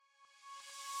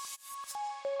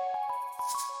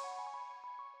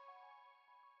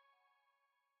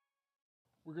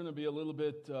We're going to be a little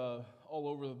bit all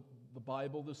over the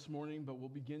Bible this morning, but we'll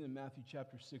begin in Matthew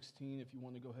chapter 16. If you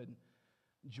want to go ahead and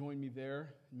join me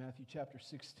there, Matthew chapter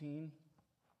 16.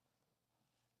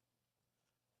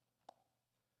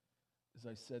 As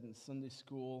I said in Sunday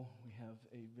school, we have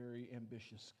a very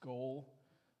ambitious goal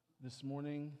this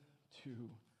morning to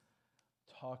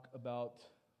talk about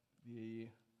the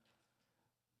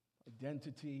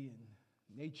identity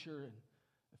and nature and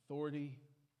authority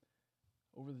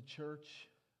over the church,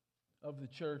 of the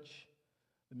church,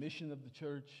 the mission of the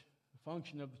church, the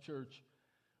function of the church.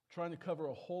 We're trying to cover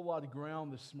a whole lot of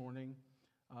ground this morning.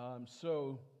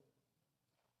 So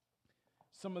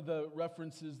some of the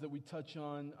references that we touch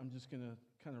on, I'm just going to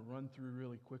kind of run through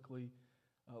really quickly.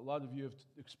 A lot of you have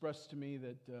expressed to me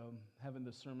that having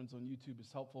the sermons on YouTube is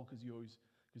helpful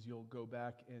because you'll go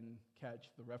back and catch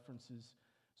the references.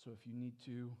 So if you need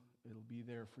to, it'll be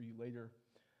there for you later.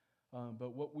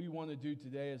 But what we want to do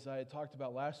today, as I had talked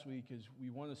about last week, is we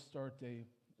want to start a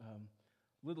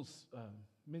little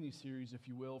mini-series, if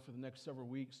you will, for the next several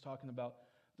weeks, talking about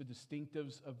the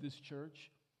distinctives of this church,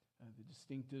 the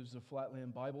distinctives of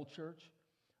Flatland Bible Church.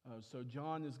 So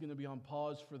John is going to be on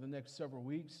pause for the next several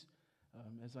weeks.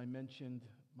 As I mentioned,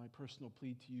 my personal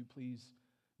plea to you, please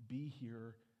be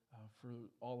here for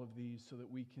all of these so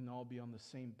that we can all be on the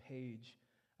same page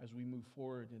as we move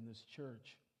forward in this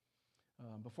church.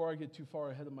 Before I get too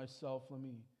far ahead of myself,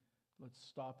 let's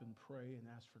stop and pray and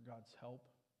ask for God's help.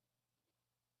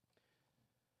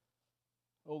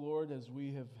 Oh Lord, as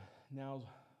we have now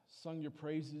sung your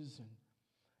praises and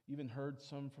even heard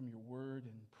some from your word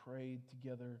and prayed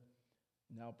together,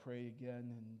 now pray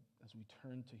again, and as we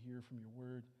turn to hear from your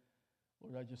word,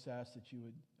 Lord, I just ask that you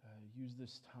would use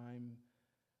this time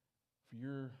for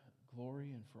your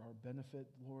glory and for our benefit.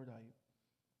 Lord,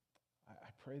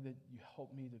 I pray that you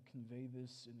help me to convey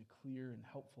this in a clear and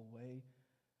helpful way.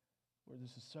 Lord,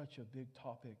 this is such a big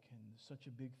topic and such a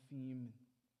big theme.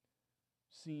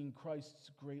 Seeing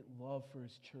Christ's great love for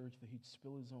his church, that he'd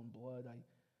spill his own blood,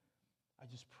 I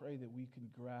just pray that we can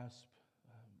grasp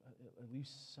at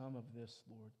least some of this,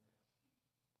 Lord.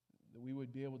 That we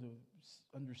would be able to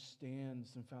understand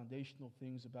some foundational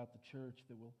things about the church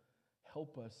that will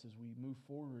help us as we move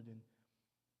forward and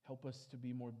help us to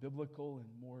be more biblical and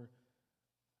more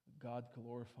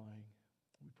God-glorifying.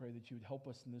 We pray that you would help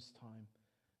us in this time.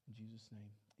 In Jesus' name,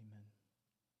 amen.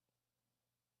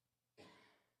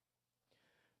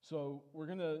 So we're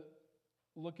going to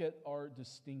look at our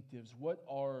distinctives. What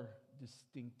are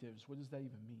distinctives? What does that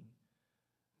even mean?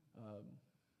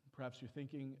 Perhaps you're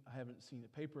thinking, I haven't seen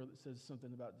a paper that says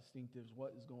something about distinctives.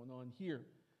 What is going on here?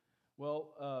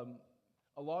 Well,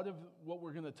 a lot of what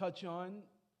we're going to touch on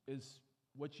is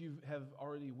what you have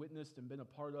already witnessed and been a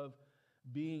part of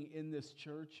being in this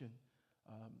church and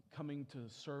coming to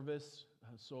service.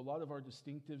 So a lot of our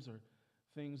distinctives are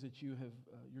things that you're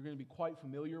going to be quite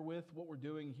familiar with. What we're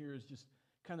doing here is just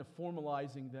kind of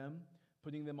formalizing them,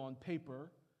 putting them on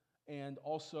paper, and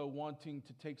also wanting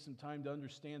to take some time to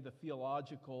understand the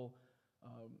theological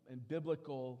and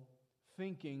biblical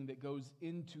thinking that goes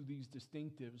into these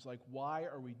distinctives. Like, why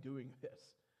are we doing this?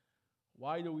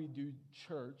 Why do we do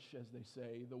church, as they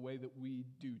say, the way that we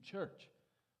do church?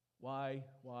 Why?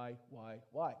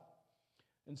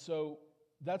 And so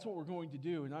that's what we're going to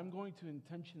do, and I'm going to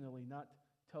intentionally not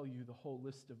tell you the whole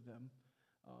list of them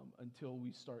until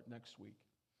we start next week.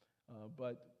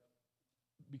 But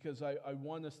because I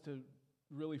want us to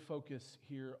really focus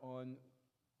here on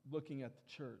looking at the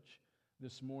church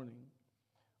this morning.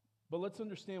 But let's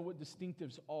understand what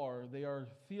distinctives are. They are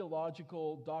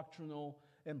theological, doctrinal,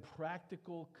 and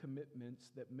practical commitments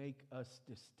that make us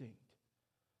distinct.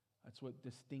 That's what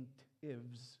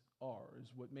distinctives are, is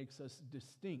what makes us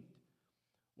distinct.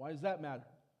 Why does that matter?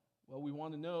 Well, we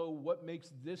want to know what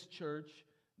makes this church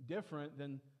different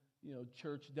than,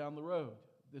 church down the road,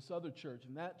 this other church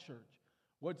and that church.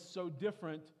 What's so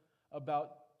different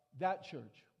about that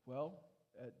church? Well,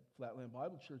 at Flatland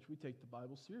Bible Church, we take the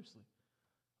Bible seriously.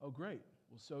 Oh, great.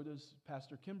 Well, so does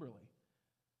Pastor Kimberly.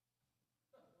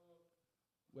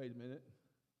 Wait a minute.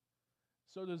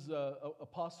 So does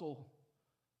Apostle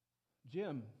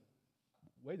Jim.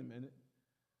 Wait a minute.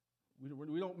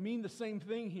 We don't mean the same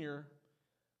thing here.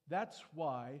 That's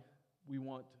why we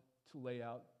want to lay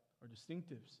out our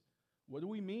distinctives. What do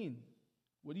we mean?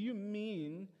 What do you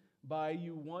mean by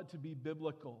you want to be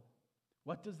biblical?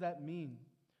 What does that mean?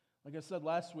 Like I said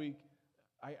last week,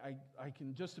 I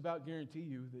can just about guarantee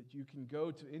you that you can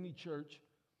go to any church,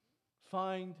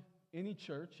 find any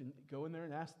church, and go in there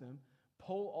and ask them,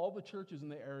 poll all the churches in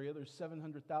the area, there's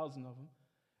 700,000 of them,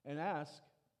 and ask,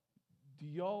 do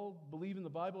y'all believe in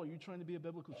the Bible? Are you trying to be a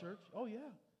biblical church? Oh, yeah,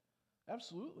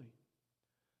 absolutely.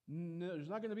 No, there's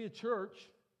not going to be a church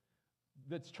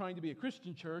that's trying to be a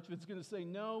Christian church that's going to say,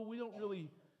 no, we don't really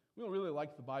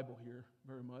like the Bible here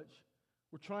very much.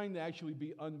 We're trying to actually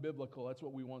be unbiblical. That's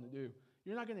what we want to do.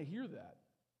 You're not going to hear that.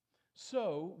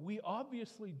 So we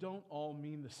obviously don't all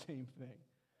mean the same thing.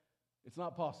 It's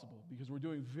not possible because we're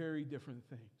doing very different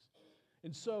things.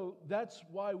 And so that's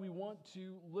why we want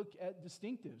to look at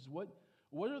distinctives.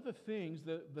 What are the things,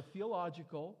 the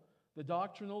theological, the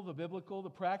doctrinal, the biblical, the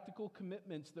practical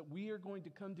commitments that we are going to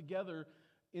come together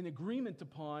in agreement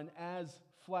upon as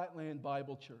Flatland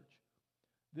Bible Church?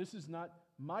 This is not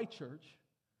my church.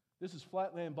 This is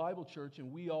Flatland Bible Church,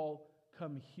 and we all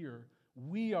come here.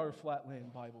 We are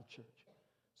Flatland Bible Church.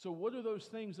 So what are those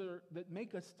things that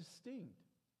make us distinct?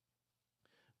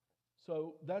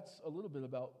 So that's a little bit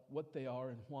about what they are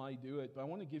and why do it. But I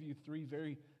want to give you three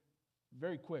very,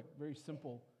 very quick, very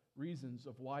simple reasons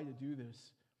of why to do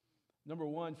this. Number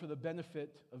one, for the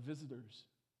benefit of visitors.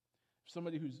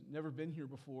 Somebody who's never been here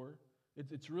before,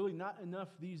 it's really not enough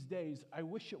these days. I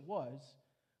wish it was,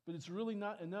 but it's really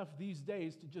not enough these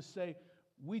days to just say,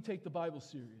 we take the Bible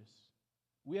serious.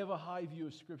 We have a high view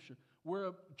of Scripture.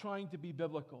 We're trying to be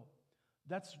biblical.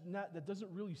 That doesn't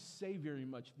really say very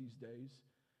much these days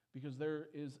because there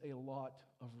is a lot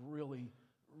of really,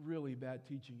 really bad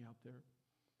teaching out there.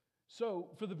 So,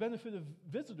 for the benefit of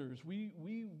visitors,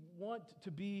 we want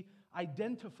to be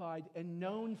identified and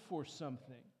known for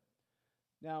something.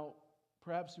 Now,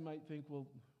 perhaps you might think, well,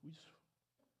 we just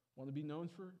want to be known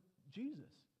for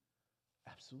Jesus.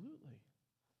 Absolutely.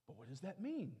 But what does that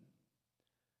mean?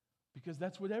 Because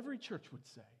that's what every church would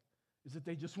say, is that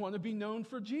they just want to be known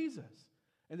for Jesus.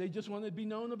 And they just want to be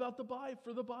known about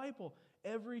for the Bible.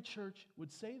 Every church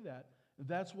would say that. And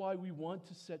that's why we want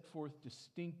to set forth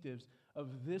distinctives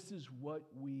of this is what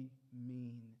we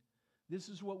mean. This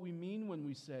is what we mean when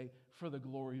we say, for the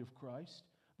glory of Christ.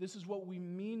 This is what we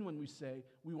mean when we say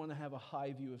we want to have a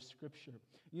high view of Scripture.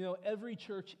 You know, every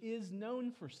church is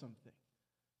known for something.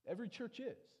 Every church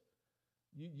is.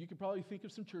 You could probably think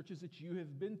of some churches that you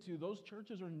have been to. Those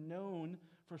churches are known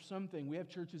for something. We have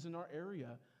churches in our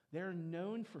area. They're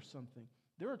known for something.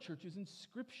 There are churches in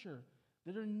Scripture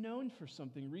that are known for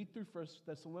something. Read through 1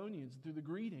 Thessalonians, through the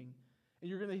greeting, and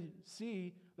you're going to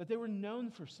see that they were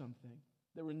known for something.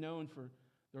 They were known for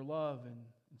their love and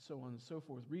so on and so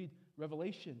forth. Read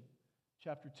Revelation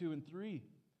chapter 2 and 3.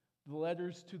 The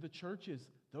letters to the churches.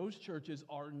 Those churches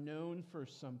are known for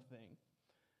something.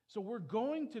 So we're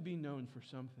going to be known for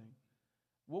something.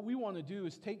 What we want to do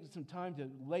is take some time to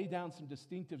lay down some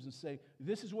distinctives and say,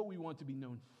 this is what we want to be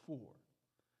known for.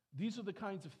 These are the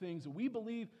kinds of things that we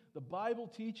believe the Bible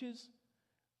teaches,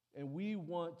 and we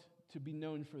want to be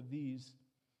known for these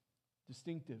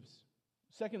distinctives.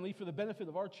 Secondly, for the benefit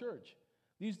of our church,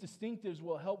 these distinctives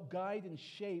will help guide and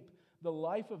shape the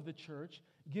life of the church,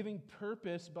 giving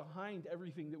purpose behind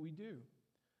everything that we do.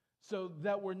 So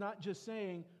that we're not just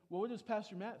saying, well, what does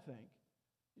Pastor Matt think?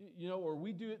 You know, or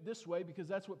we do it this way because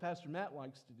that's what Pastor Matt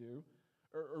likes to do.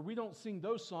 Or we don't sing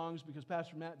those songs because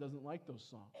Pastor Matt doesn't like those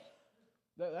songs.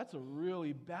 That's a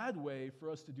really bad way for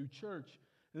us to do church.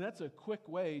 And that's a quick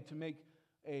way to make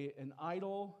an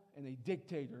idol and a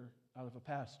dictator out of a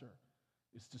pastor.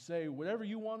 Is to say, whatever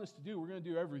you want us to do, we're going to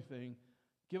do everything.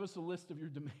 Give us a list of your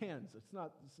demands. It's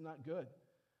not good.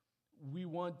 We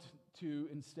want to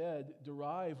instead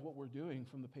derive what we're doing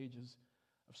from the pages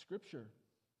of Scripture.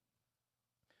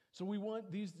 So we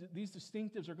want these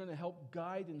distinctives are going to help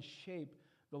guide and shape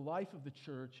the life of the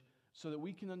church so that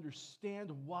we can understand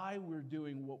why we're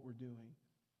doing what we're doing.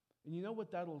 And you know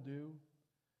what that'll do?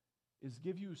 Is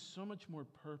give you so much more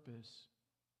purpose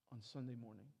on Sunday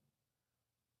morning.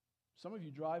 Some of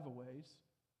you drive a ways.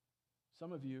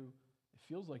 Some of you, it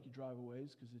feels like you drive a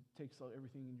ways because it takes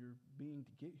everything in your being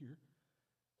to get here.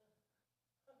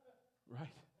 Right?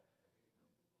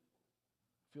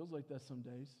 Feels like that some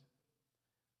days.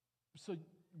 So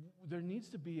there needs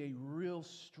to be a real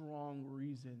strong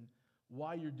reason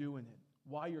why you're doing it,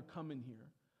 why you're coming here,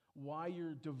 why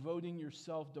you're devoting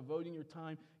yourself, devoting your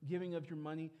time, giving of your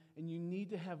money, and you need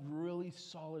to have really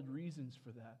solid reasons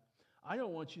for that. I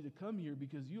don't want you to come here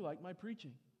because you like my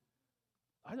preaching.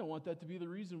 I don't want that to be the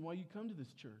reason why you come to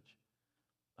this church.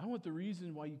 I want the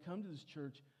reason why you come to this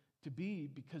church to be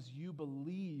because you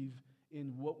believe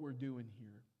in what we're doing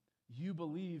here. You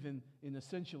believe in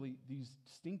essentially these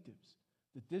distinctives,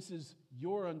 that this is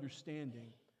your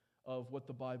understanding of what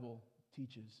the Bible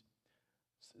teaches.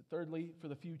 Thirdly, for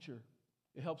the future,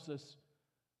 it helps us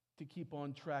to keep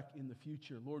on track in the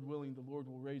future. Lord willing, the Lord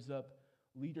will raise up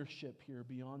leadership here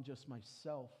beyond just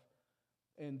myself.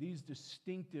 And these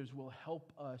distinctives will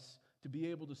help us to be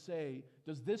able to say,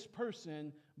 does this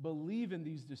person believe in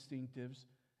these distinctives?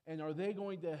 And are they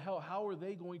going to help? How are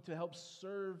they going to help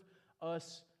serve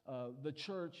us, the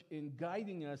church, in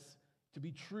guiding us to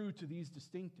be true to these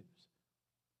distinctives?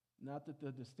 Not that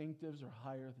the distinctives are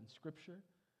higher than Scripture,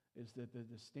 it's that the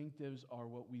distinctives are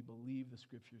what we believe the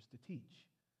Scriptures to teach.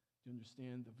 Do you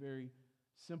understand the very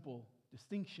simple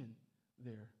distinction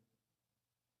there?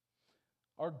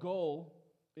 Our goal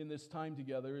in this time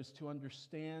together is to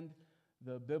understand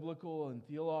the biblical and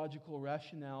theological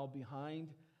rationale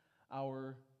behind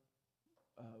our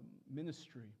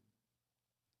ministry,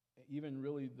 even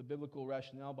really the biblical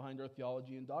rationale behind our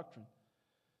theology and doctrine.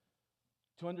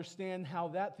 To understand how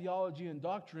that theology and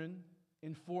doctrine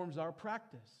informs our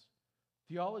practice.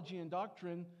 Theology and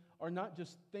doctrine are not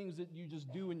just things that you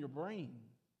just do in your brain.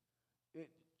 It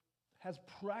has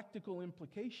practical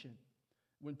implication.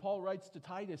 When Paul writes to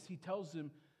Titus, he's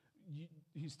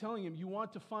telling him, you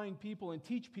want to find people and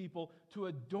teach people to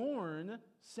adorn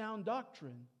sound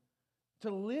doctrine,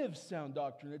 to live sound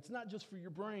doctrine. It's not just for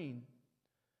your brain.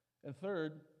 And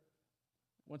third,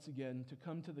 once again, to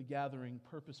come to the gathering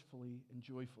purposefully and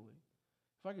joyfully.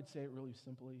 If I could say it really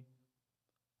simply,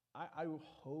 I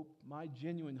hope, my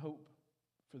genuine hope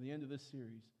for the end of this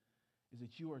series is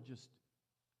that you are just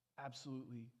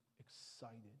absolutely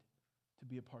excited to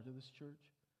be a part of this church.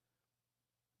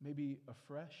 Maybe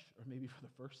afresh, or maybe for the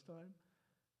first time.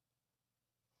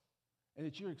 And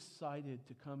that you're excited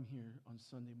to come here on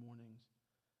Sunday mornings.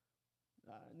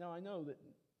 Now, I know that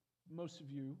most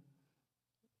of you,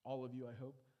 all of you, I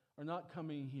hope, are not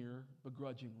coming here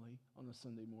begrudgingly on a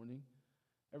Sunday morning.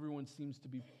 Everyone seems to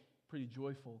be pretty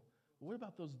joyful. But what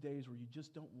about those days where you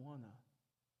just don't want to?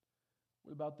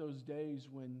 What about those days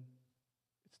when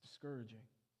it's discouraging?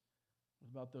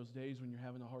 What about those days when you're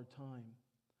having a hard time?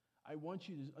 I want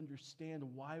you to understand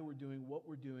why we're doing what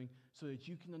we're doing so that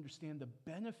you can understand the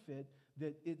benefit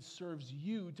that it serves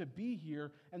you to be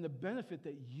here and the benefit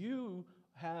that you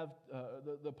have,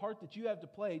 the part that you have to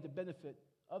play to benefit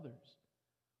others.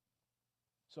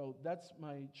 So that's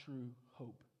my true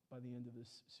hope by the end of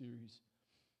this series.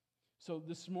 So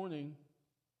this morning,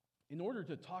 in order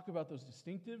to talk about those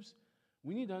distinctives,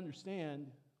 we need to understand,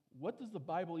 what does the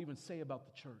Bible even say about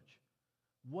the church?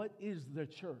 What is the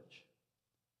church?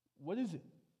 What is it?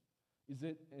 Is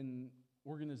it an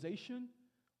organization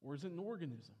or is it an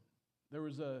organism?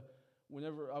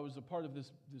 Whenever I was a part of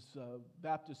this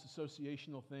Baptist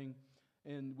associational thing,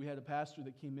 and we had a pastor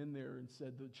that came in there and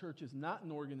said, the church is not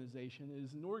an organization, it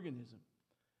is an organism.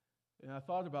 And I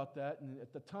thought about that, and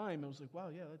at the time I was like, wow,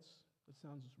 yeah, that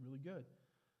sounds really good.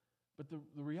 But the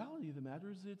reality of the matter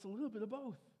is that it's a little bit of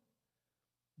both.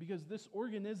 Because this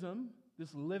organism,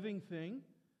 this living thing,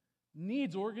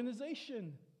 needs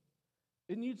organization.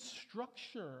 It needs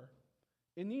structure.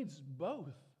 It needs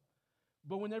both.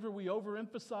 But whenever we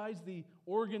overemphasize the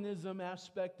organism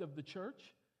aspect of the church,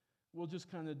 we'll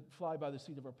just kind of fly by the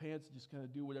seat of our pants and just kind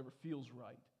of do whatever feels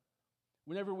right.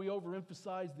 Whenever we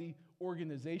overemphasize the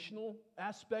organizational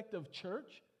aspect of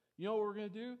church, you know what we're going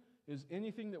to do? Is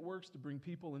anything that works to bring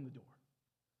people in the door.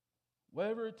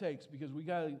 Whatever it takes, because we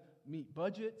got to meet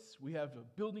budgets, we have a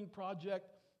building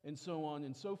project, and so on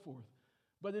and so forth.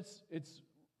 But it's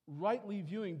rightly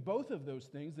viewing both of those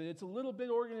things, that it's a little bit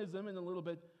organism and a little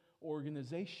bit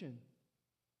organization.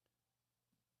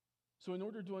 So in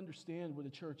order to understand what a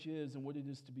church is and what it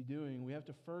is to be doing, we have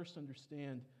to first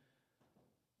understand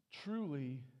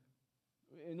truly,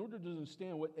 in order to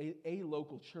understand what a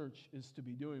local church is to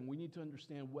be doing, we need to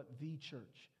understand what the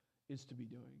church is to be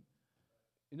doing.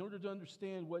 In order to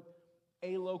understand what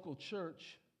a local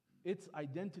church, its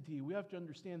identity, we have to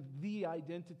understand the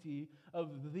identity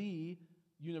of the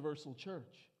universal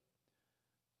church.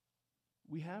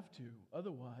 We have to.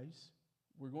 Otherwise,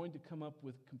 we're going to come up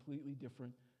with completely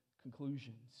different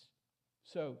conclusions.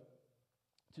 So,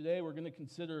 today we're going to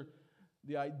consider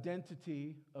the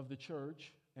identity of the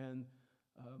church and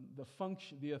the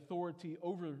function, the authority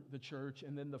over the church,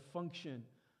 and then the function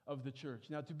of the church.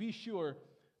 Now, to be sure,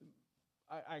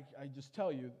 I just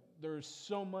tell you, there's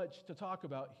so much to talk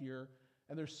about here,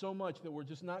 and there's so much that we're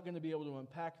just not going to be able to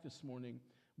unpack this morning.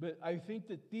 But I think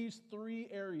that these three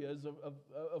areas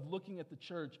of looking at the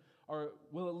church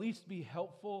will at least be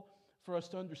helpful for us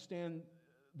to understand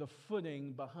the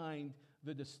footing behind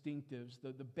the distinctives,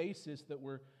 the basis that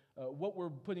what we're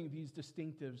putting these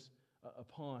distinctives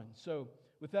upon. So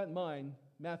with that in mind,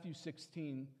 Matthew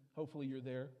 16, hopefully you're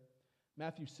there.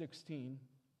 Matthew 16.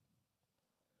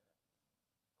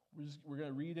 We're going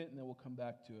to read it and then we'll come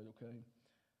back to it, okay?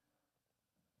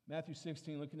 Matthew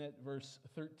 16, looking at verse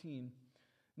 13.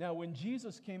 Now, when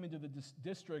Jesus came into the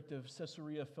district of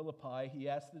Caesarea Philippi, he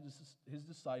asked his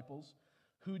disciples,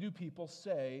 "Who do people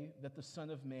say that the Son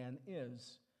of Man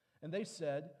is?" And they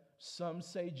said, "Some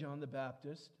say John the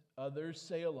Baptist, others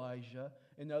say Elijah,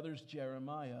 and others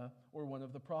Jeremiah or one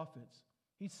of the prophets."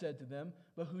 He said to them,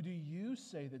 "But who do you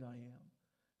say that I am?"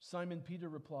 Simon Peter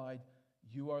replied,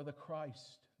 "You are the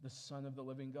Christ, the Son of the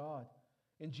living God."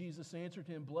 And Jesus answered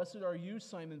him, "Blessed are you,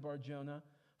 Simon Bar-Jonah,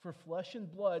 for flesh and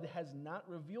blood has not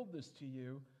revealed this to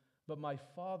you, but my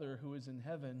Father who is in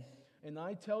heaven. And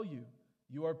I tell you,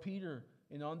 you are Peter,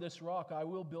 and on this rock I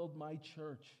will build my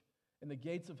church, and the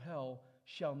gates of hell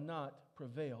shall not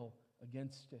prevail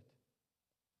against it."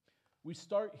 We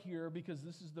start here because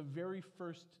this is the very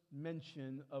first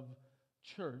mention of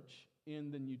church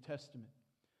in the New Testament.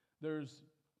 There's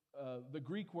the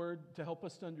Greek word to help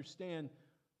us to understand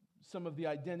some of the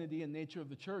identity and nature of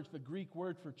the church. The Greek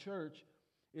word for church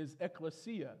is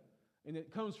ekklesia, and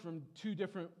it comes from two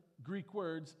different Greek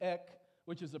words, ek,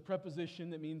 which is a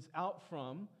preposition that means out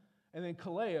from, and then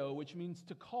kaleo, which means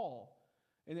to call.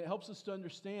 And it helps us to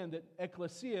understand that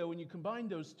ekklesia, when you combine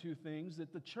those two things,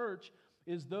 that the church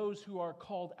is those who are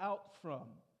called out from.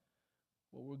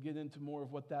 Well, we'll get into more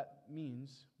of what that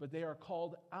means, but they are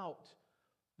called out,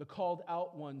 the called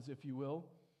out ones, if you will.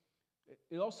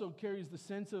 It also carries the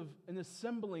sense of an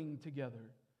assembling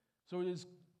together. So it is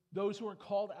those who are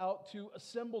called out to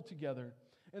assemble together.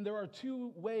 And there are two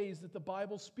ways that the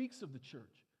Bible speaks of the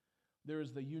church. There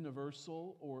is the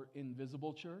universal or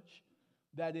invisible church.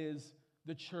 That is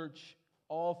the church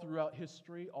all throughout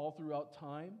history, all throughout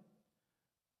time.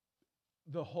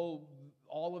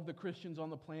 All of the Christians on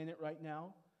the planet right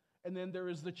now. And then there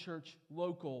is the church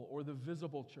local or the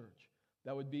visible church.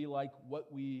 That would be like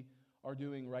what we are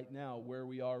doing right now, where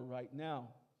we are right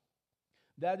now.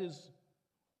 Those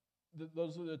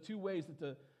are the two ways that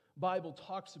the Bible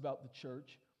talks about the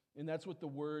church, and that's what the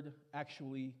word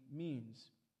actually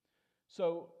means.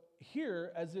 So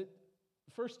here, as it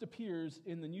first appears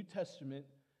in the New Testament,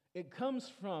 it comes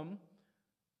from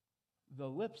the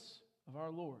lips of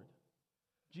our Lord,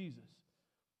 Jesus.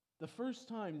 The first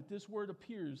time that this word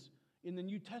appears in the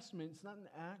New Testament, it's not in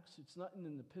Acts, it's not in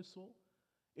an epistle,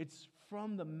 it's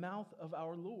from the mouth of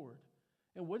our Lord.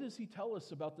 And what does he tell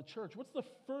us about the church? What's the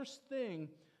first thing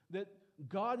that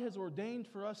God has ordained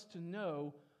for us to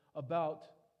know about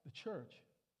the church?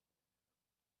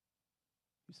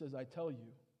 He says, "I tell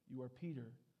you, you are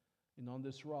Peter, and on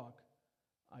this rock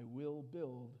I will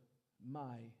build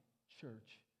my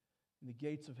church, and the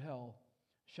gates of hell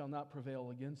shall not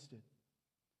prevail against it."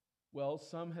 Well,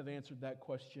 some have answered that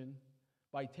question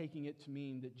by taking it to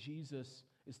mean that Jesus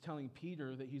is telling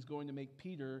Peter that he's going to make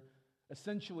Peter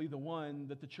essentially the one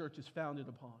that the church is founded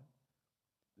upon.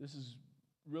 This is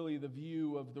really the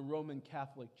view of the Roman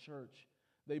Catholic Church.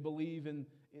 They believe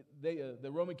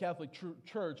the Roman Catholic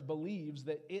Church believes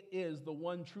that it is the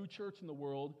one true church in the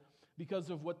world because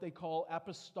of what they call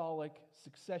apostolic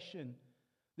succession.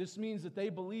 This means that they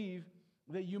believe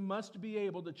that you must be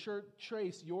able to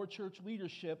trace your church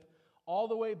leadership all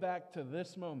the way back to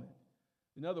this moment.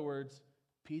 In other words,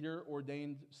 Peter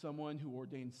ordained someone who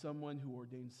ordained someone who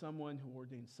ordained someone who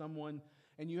ordained someone,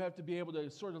 and you have to be able to,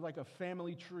 sort of like a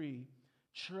family tree,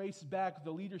 trace back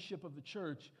the leadership of the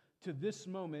church to this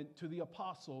moment, to the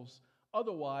apostles.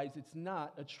 Otherwise, it's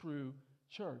not a true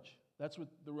church. That's what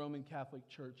the Roman Catholic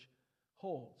Church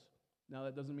holds. Now,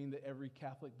 that doesn't mean that every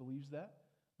Catholic believes that,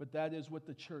 but that is what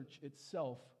the church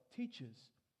itself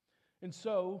teaches. And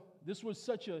so, this was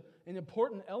such an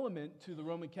important element to the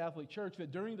Roman Catholic Church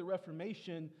that during the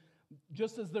Reformation,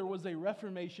 just as there was a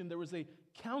Reformation, there was a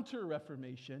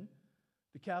counter-Reformation,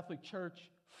 the Catholic Church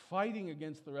fighting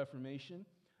against the Reformation,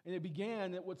 and it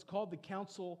began at what's called the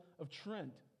Council of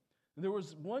Trent. And there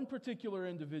was one particular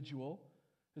individual,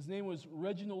 his name was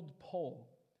Reginald Pole,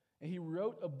 and he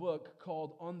wrote a book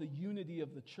called On the Unity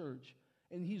of the Church,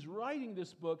 and he's writing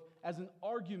this book as an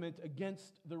argument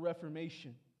against the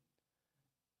Reformation.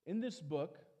 In this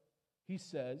book, he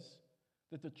says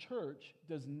that the church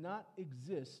does not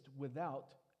exist without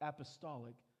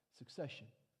apostolic succession.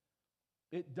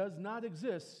 It does not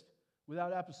exist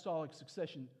without apostolic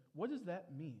succession. What does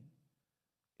that mean?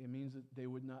 It means that they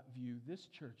would not view this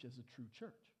church as a true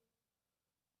church.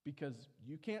 Because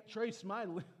you can't trace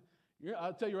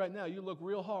I'll tell you right now, you look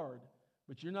real hard,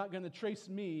 but you're not going to trace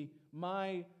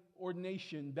my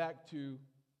ordination back to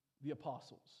the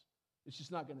apostles. It's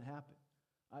just not going to happen.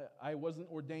 I wasn't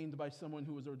ordained by someone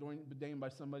who was ordained by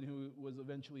somebody who was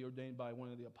eventually ordained by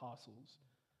one of the apostles.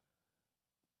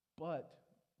 But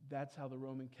that's how the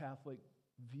Roman Catholic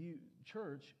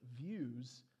Church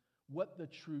views what the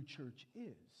true church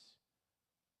is.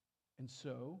 And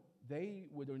so they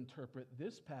would interpret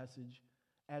this passage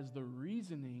as the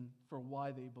reasoning for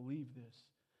why they believe this.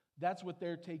 That's what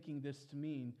they're taking this to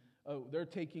mean. They're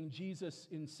taking Jesus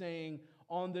in saying,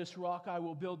 on this rock I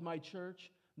will build my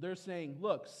church. They're saying,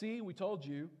 look, see, we told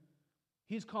you.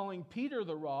 He's calling Peter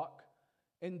the rock,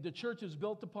 and the church is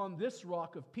built upon this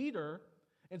rock of Peter.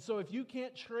 And so if you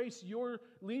can't trace your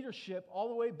leadership all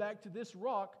the way back to this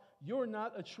rock, you're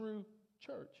not a true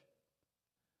church.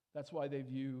 That's why they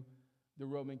view the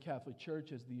Roman Catholic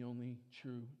Church as the only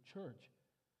true church.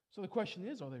 So the question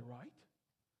is, are they right?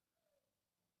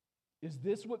 Is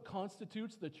this what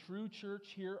constitutes the true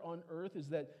church here on earth? Is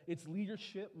that its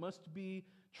leadership must be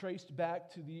traced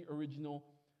back to the original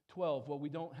 12? Well, we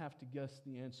don't have to guess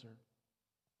the answer.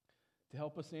 To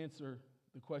help us answer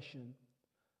the question,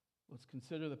 let's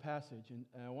consider the passage. And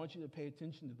I want you to pay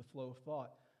attention to the flow of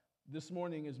thought. This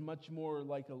morning is much more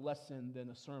like a lesson than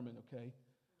a sermon, okay?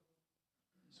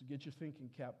 So get your thinking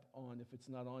cap on if it's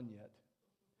not on yet.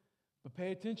 But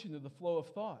pay attention to the flow of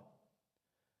thought.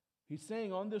 He's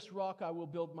saying, on this rock I will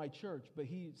build my church. But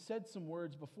he said some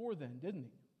words before then, didn't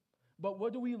he? But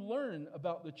what do we learn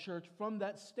about the church from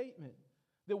that statement?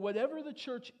 That whatever the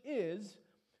church is,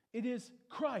 it is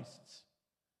Christ's.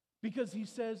 Because he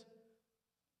says,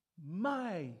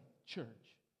 my church.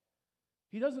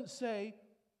 He doesn't say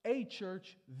a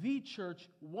church, the church,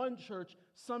 one church,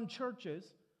 some churches.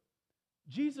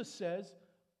 Jesus says,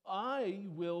 I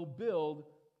will build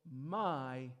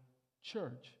my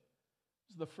church.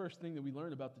 This is the first thing that we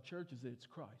learn about the church, is that it's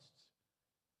Christ's.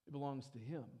 It belongs to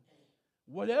him.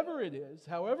 Whatever it is,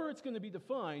 however it's going to be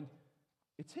defined,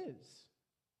 it's his.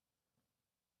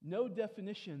 No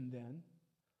definition, then,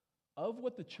 of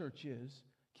what the church is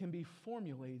can be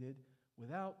formulated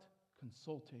without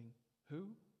consulting who?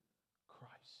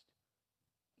 Christ.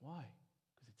 Why?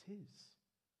 Because it's his.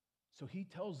 So he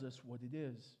tells us what it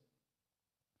is.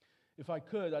 If I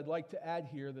could, I'd like to add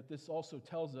here that this also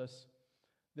tells us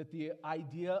that the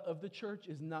idea of the church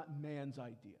is not man's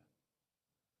idea.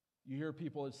 You hear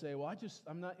people that say, well,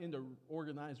 I'm not into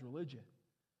organized religion.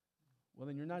 Well,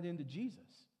 then you're not into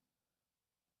Jesus.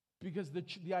 Because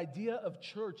the idea of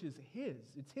church is his.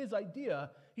 It's his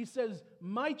idea. He says,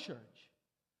 my church.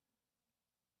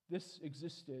 This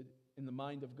existed in the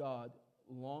mind of God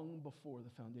long before the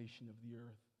foundation of the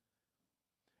earth.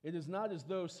 It is not as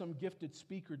though some gifted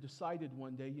speaker decided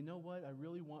one day, you know what, I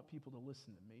really want people to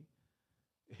listen to me.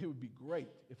 It would be great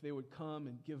if they would come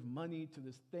and give money to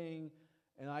this thing,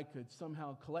 and I could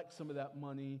somehow collect some of that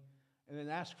money and then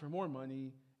ask for more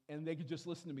money, and they could just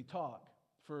listen to me talk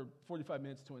for 45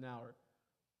 minutes to an hour.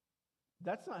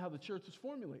 That's not how the church was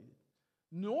formulated.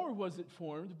 Nor was it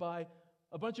formed by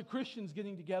a bunch of Christians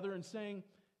getting together and saying,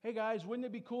 hey guys, wouldn't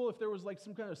it be cool if there was like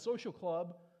some kind of social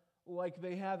club like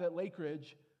they have at Lake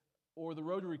Ridge or the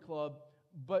Rotary Club,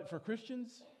 but for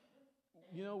Christians,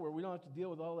 you know, where we don't have to deal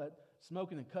with all that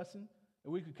smoking and cussing,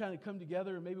 and we could kind of come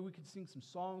together and maybe we could sing some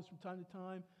songs from time to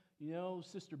time. You know,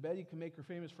 Sister Betty can make her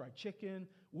famous fried chicken.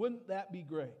 Wouldn't that be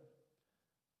great?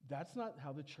 That's not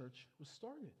how the church was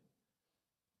started.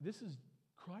 This is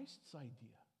Christ's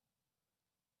idea.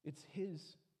 It's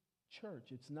his church.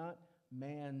 It's not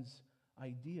man's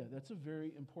idea. That's a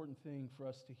very important thing for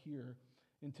us to hear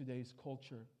in today's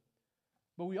culture.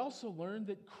 But we also learned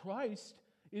that Christ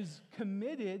is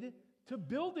committed to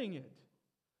building it.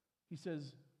 He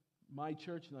says, my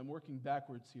church, and I'm working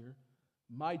backwards here,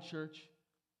 my church.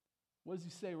 What does he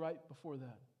say right before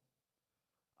that?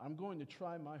 I'm going to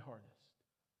try my hardest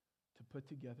to put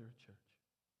together a church.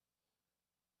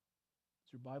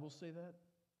 Does your Bible say that?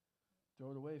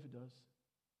 Throw it away if it does.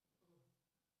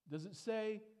 Does it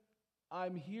say,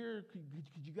 I'm here,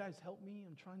 could you guys help me?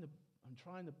 I'm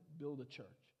trying to build a church.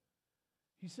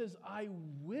 He says, I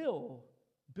will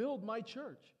build my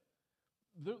church.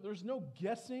 There's no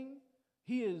guessing.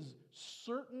 He is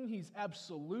certain. He's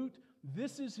absolute.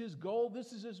 This is his goal.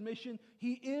 This is his mission.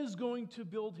 He is going to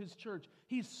build his church.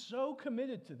 He's so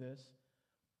committed to this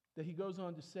that he goes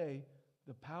on to say,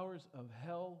 the powers of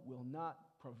hell will not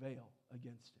prevail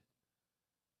against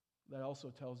it. That also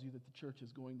tells you that the church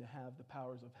is going to have the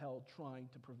powers of hell trying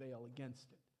to prevail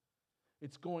against it.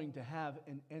 It's going to have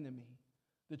an enemy.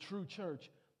 The true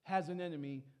church has an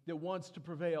enemy that wants to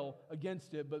prevail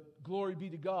against it, but glory be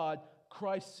to God,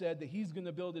 Christ said that he's going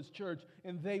to build his church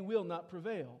and they will not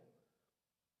prevail.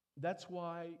 That's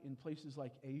why in places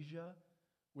like Asia,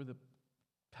 where the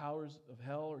powers of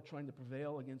hell are trying to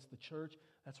prevail against the church,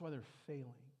 that's why they're failing.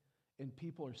 And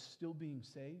people are still being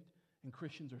saved and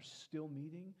Christians are still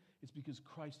meeting. It's because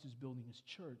Christ is building his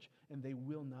church and they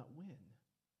will not win.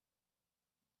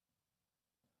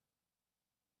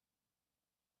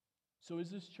 So is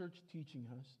this church teaching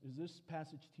us, is this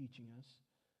passage teaching us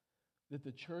that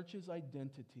the church's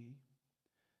identity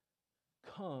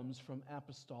comes from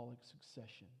apostolic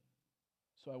succession?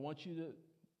 So I want you to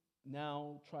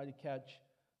now try to catch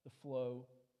the flow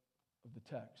of the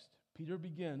text. Peter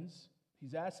begins,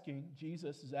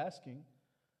 Jesus is asking,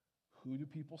 who do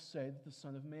people say that the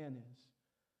Son of Man is?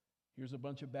 Here's a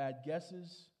bunch of bad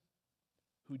guesses.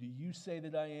 Who do you say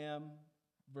that I am?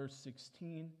 Verse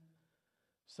 16.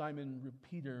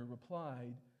 Peter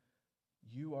replied,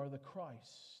 you are the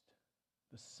Christ,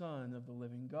 the Son of the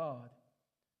living God.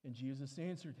 And Jesus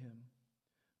answered him,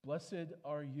 blessed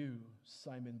are you,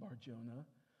 Simon Bar-Jonah,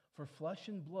 for flesh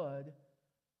and blood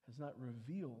has not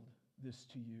revealed this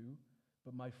to you,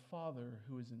 but my Father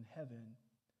who is in heaven.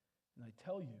 And I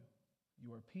tell you,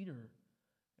 you are Peter,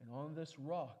 and on this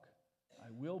rock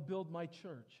I will build my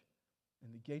church,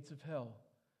 and the gates of hell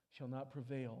shall not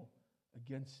prevail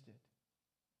against it.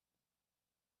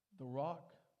 The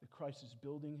rock that Christ is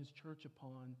building his church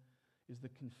upon is the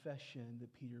confession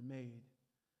that Peter made.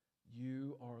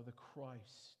 You are the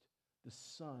Christ, the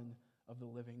Son of the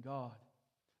living God.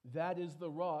 That is the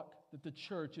rock that the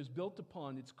church is built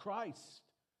upon. It's Christ.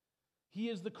 He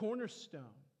is the cornerstone.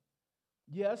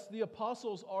 Yes, the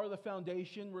apostles are the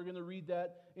foundation. We're going to read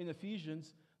that in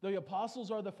Ephesians. The apostles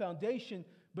are the foundation,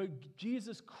 but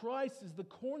Jesus Christ is the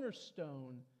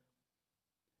cornerstone.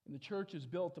 And the church is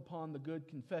built upon the good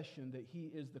confession that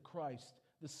he is the Christ,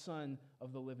 the Son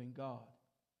of the living God.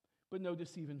 But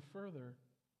notice even further,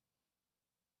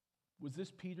 was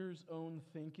this Peter's own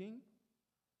thinking?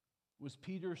 Was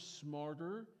Peter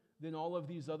smarter than all of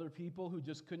these other people who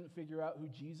just couldn't figure out who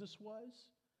Jesus was?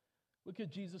 Look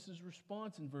at Jesus'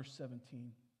 response in verse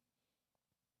 17.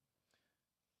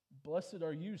 Blessed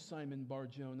are you, Simon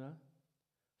Bar-Jonah,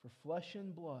 for flesh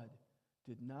and blood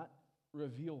did not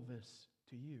reveal this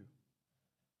to you.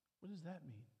 What does that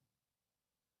mean?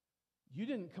 You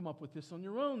didn't come up with this on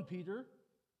your own, Peter.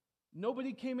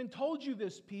 Nobody came and told you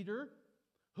this, Peter.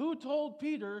 Who told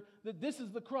Peter that this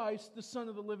is the Christ, the Son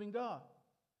of the living God?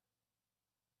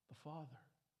 The Father.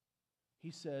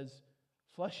 He says,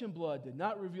 flesh and blood did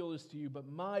not reveal this to you, but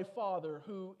my Father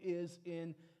who is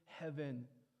in heaven.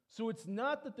 So it's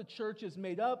not that the church is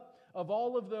made up of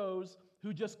all of those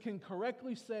who just can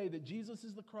correctly say that Jesus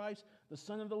is the Christ, the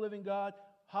Son of the living God.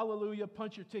 Hallelujah,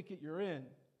 punch your ticket, you're in.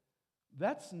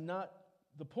 That's not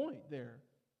the point there.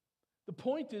 The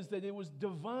point is that it was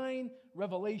divine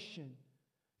revelation.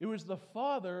 It was the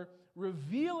Father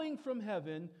revealing from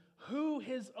heaven who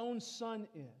his own Son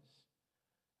is.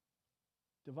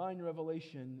 Divine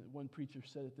revelation, one preacher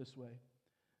said it this way,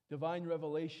 divine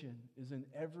revelation is in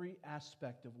every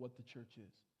aspect of what the church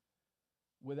is.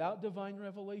 Without divine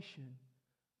revelation,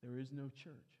 there is no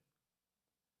church.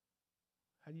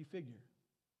 How do you figure?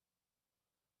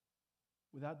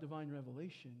 Without divine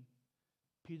revelation,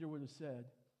 Peter would have said,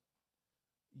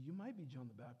 you might be John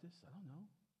the Baptist, I don't know.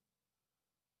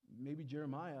 Maybe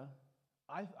Jeremiah.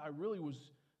 I really was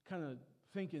kind of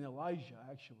thinking Elijah,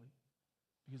 actually.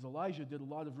 Because Elijah did a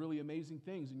lot of really amazing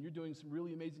things, and you're doing some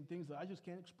really amazing things that I just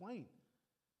can't explain.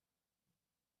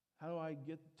 How do I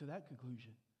get to that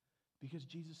conclusion? Because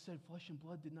Jesus said, flesh and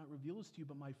blood did not reveal this to you,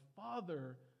 but my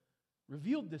Father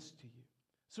revealed this to you.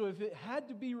 So if it had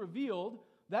to be revealed,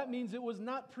 that means it was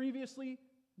not previously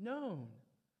known.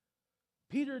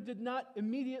 Peter did not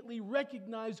immediately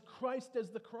recognize Christ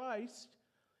as the Christ.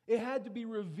 It had to be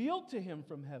revealed to him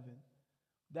from heaven.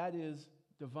 That is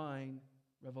divine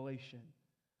revelation.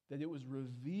 That it was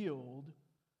revealed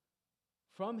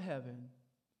from heaven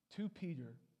to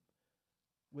Peter.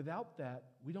 Without that,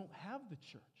 we don't have the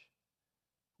church.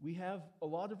 We have a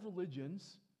lot of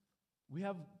religions. We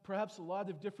have perhaps a lot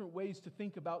of different ways to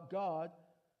think about God.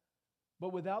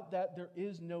 But without that, there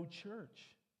is no church.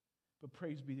 But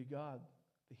praise be to God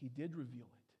that he did reveal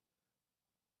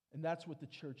it. And that's what the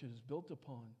church is built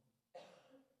upon.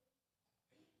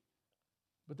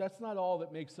 But that's not all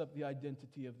that makes up the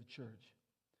identity of the church.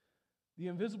 The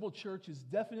invisible church is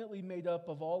definitely made up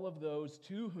of all of those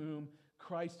to whom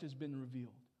Christ has been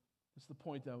revealed. That's the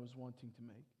point I was wanting to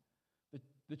make.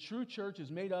 The true church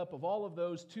is made up of all of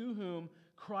those to whom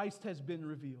Christ has been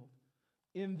revealed.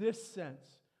 In this sense,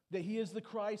 that he is the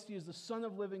Christ, he is the Son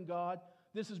of living God.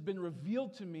 This has been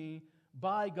revealed to me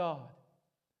by God.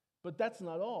 But that's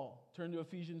not all. Turn to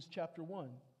Ephesians chapter 1.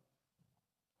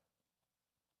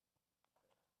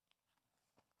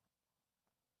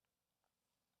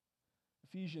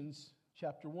 Ephesians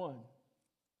chapter 1.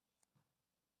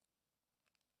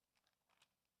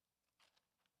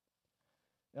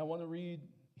 Now I want to read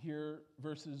here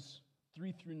verses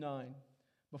 3 through 9.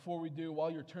 Before we do,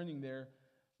 while you're turning there,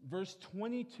 verse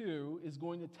 22 is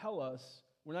going to tell us,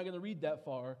 we're not going to read that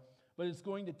far, but it's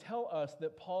going to tell us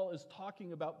that Paul is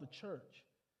talking about the church.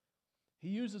 He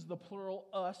uses the plural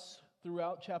us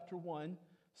throughout chapter 1,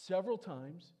 several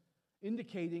times,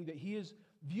 indicating that he is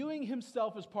viewing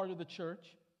himself as part of the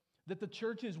church, that the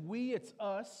church is we, it's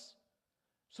us.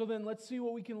 So then let's see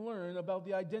what we can learn about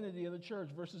the identity of the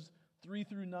church, verses 3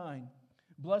 through 9.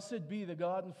 Blessed be the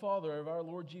God and Father of our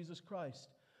Lord Jesus Christ,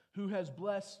 who has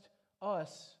blessed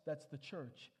us, that's the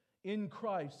church, in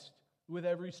Christ with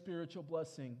every spiritual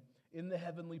blessing in the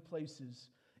heavenly places,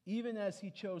 even as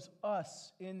he chose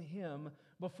us in him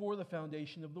before the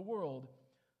foundation of the world,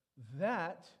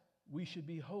 that we should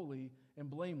be holy and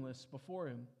blameless before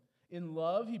him. In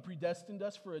love, he predestined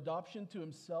us for adoption to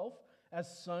himself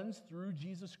as sons through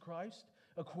Jesus Christ,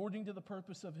 according to the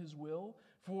purpose of his will,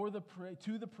 to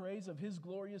the praise of his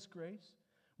glorious grace,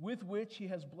 with which he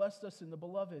has blessed us in the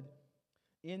Beloved.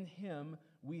 In him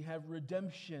we have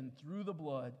redemption through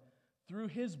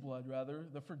his blood,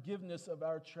 the forgiveness of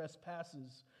our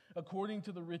trespasses, according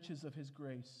to the riches of his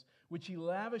grace, which he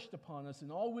lavished upon us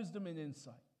in all wisdom and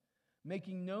insight,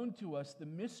 making known to us the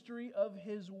mystery of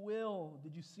his will.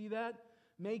 Did you see that?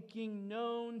 Making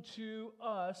known to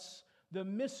us the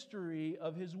mystery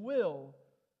of his will.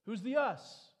 Who's the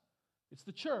us? It's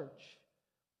the church.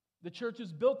 The church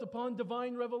is built upon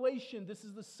divine revelation. This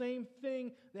is the same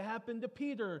thing that happened to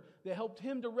Peter, that helped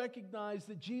him to recognize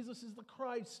that Jesus is the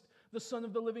Christ, the Son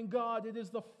of the living God. It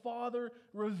is the Father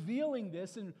revealing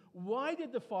this. And why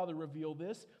did the Father reveal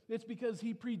this? It's because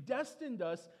he predestined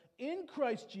us in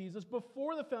Christ Jesus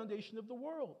before the foundation of the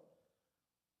world.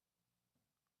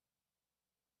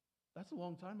 That's a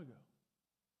long time ago.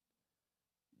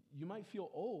 You might feel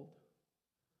old,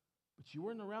 but you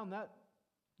weren't around that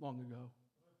long ago.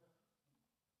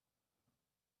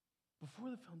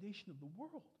 Before the foundation of the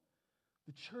world,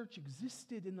 the church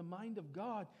existed in the mind of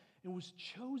God and was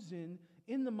chosen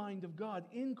in the mind of God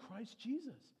in Christ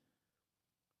Jesus.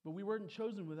 But we weren't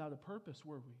chosen without a purpose,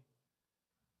 were we?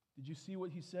 Did you see what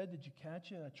he said? Did you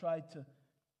catch it? I tried to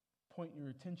point your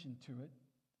attention to it.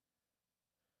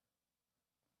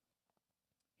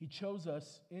 He chose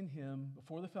us in him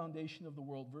before the foundation of the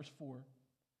world, verse 4,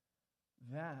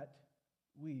 that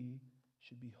we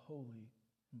should be holy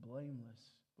and blameless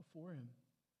before him.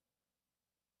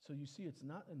 So you see, it's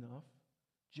not enough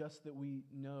just that we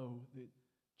know that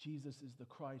Jesus is the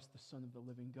Christ, the Son of the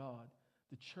living God.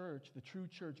 The church, the true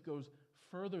church, goes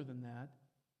further than that,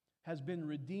 has been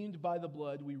redeemed by the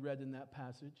blood we read in that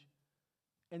passage,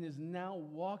 and is now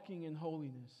walking in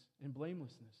holiness and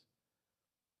blamelessness.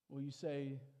 Well, you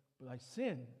say, but I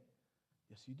sin.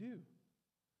 Yes, you do.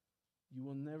 You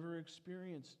will never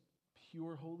experience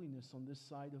pure holiness on this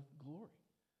side of glory.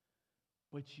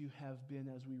 But you have been,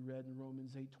 as we read in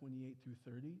Romans 8:28 through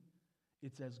 30,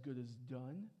 it's as good as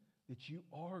done that you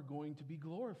are going to be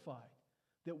glorified.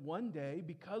 That one day,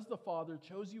 because the Father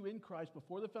chose you in Christ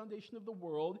before the foundation of the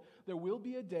world, there will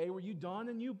be a day where you don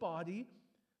a new body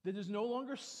that is no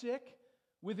longer sick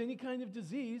with any kind of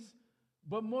disease,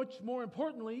 but much more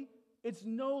importantly, it's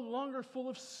no longer full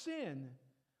of sin.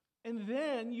 And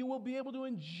then you will be able to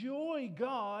enjoy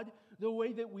God the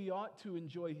way that we ought to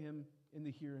enjoy him in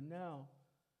the here and now.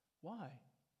 Why?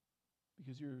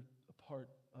 Because you're a part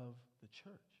of the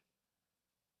church.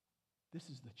 This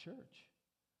is the church.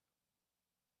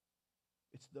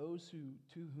 It's those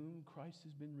to whom Christ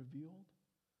has been revealed,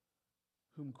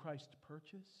 whom Christ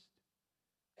purchased,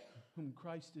 whom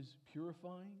Christ is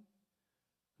purifying,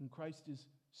 whom Christ is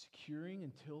securing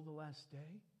until the last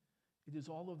day. It is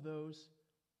all of those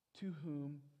to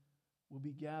whom will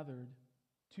be gathered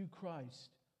to Christ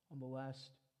on the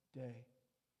last day.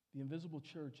 The invisible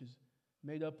church is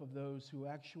made up of those who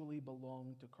actually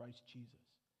belong to Christ Jesus.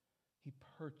 He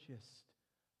purchased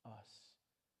us.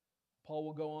 Paul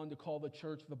will go on to call the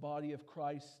church the body of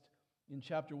Christ in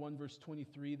chapter 1, verse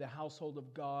 23, the household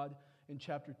of God in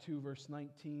chapter 2, verse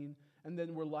 19, and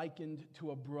then we're likened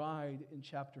to a bride in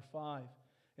chapter 5.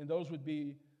 And those would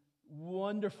be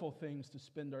wonderful things to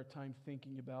spend our time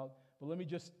thinking about. But let me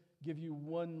just give you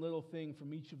one little thing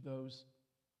from each of those.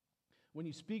 When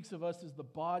he speaks of us as the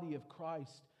body of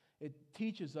Christ, it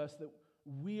teaches us that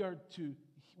we are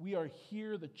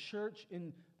here, the church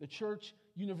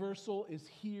universal is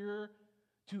here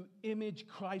to image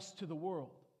Christ to the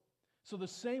world. So the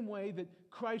same way that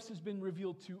Christ has been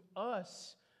revealed to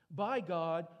us by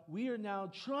God, we are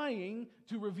now trying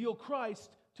to reveal Christ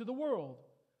to the world.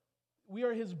 We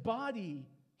are his body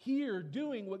here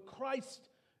doing what Christ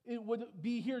would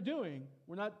be here doing.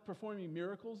 We're not performing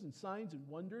miracles and signs and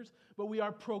wonders, but we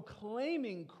are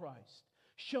proclaiming Christ,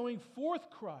 showing forth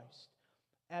Christ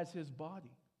as his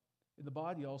body. And the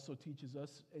body also teaches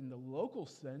us in the local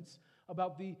sense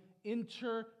about the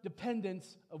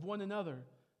interdependence of one another,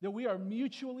 that we are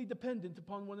mutually dependent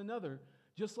upon one another.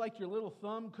 Just like your little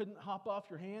thumb couldn't hop off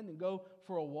your hand and go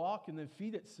for a walk and then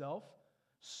feed itself,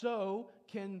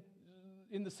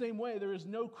 in the same way, there is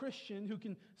no Christian who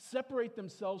can separate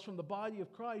themselves from the body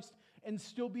of Christ and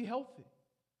still be healthy.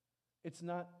 It's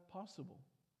not possible.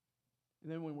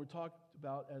 And then when we're talked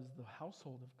about as the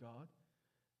household of God,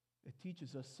 it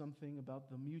teaches us something about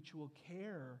the mutual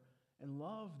care and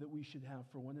love that we should have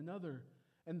for one another,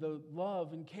 and the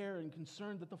love and care and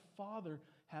concern that the Father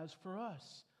has for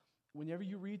us. Whenever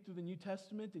you read through the New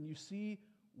Testament and you see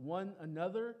one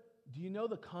another, do you know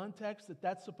the context that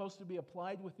that's supposed to be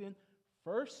applied within?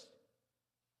 First,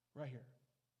 right here,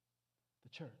 the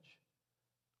church.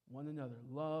 One another,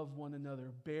 love one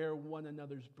another, bear one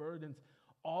another's burdens.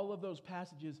 All of those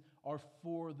passages are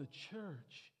for the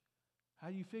church. How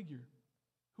do you figure?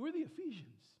 Who are the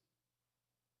Ephesians?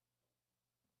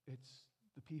 It's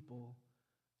the people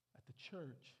at the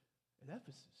church at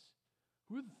Ephesus.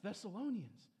 Who are the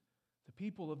Thessalonians? The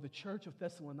people of the church of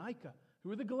Thessalonica.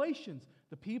 Who are the Galatians?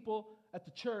 The people at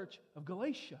the church of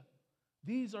Galatia.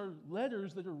 These are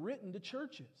letters that are written to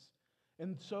churches.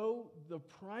 And so the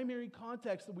primary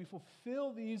context that we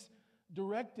fulfill these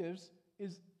directives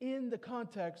is in the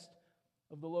context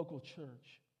of the local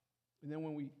church. And then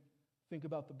when we think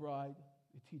about the bride,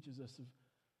 it teaches us of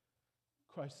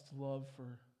Christ's love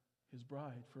for his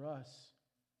bride, for us,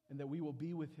 and that we will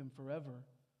be with him forever.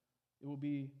 It will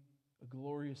be a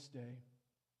glorious day.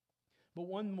 But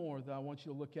one more that I want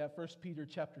you to look at, 1 Peter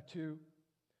chapter 2.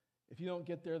 If you don't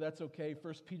get there, that's okay.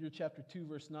 1 Peter chapter 2,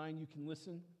 verse 9, you can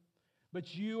listen.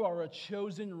 But you are a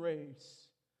chosen race,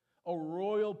 a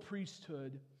royal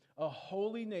priesthood, a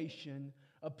holy nation,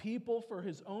 a people for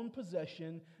his own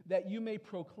possession, that you may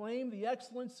proclaim the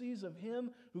excellencies of him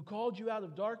who called you out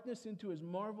of darkness into his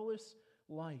marvelous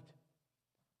light.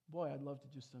 Boy, I'd love to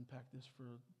just unpack this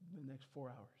for the next 4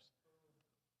 hours.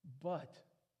 But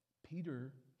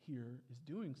Peter here is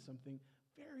doing something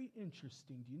very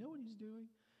interesting. Do you know what he's doing?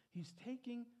 He's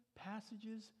taking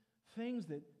passages, things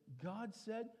that God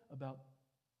said about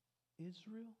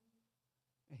Israel,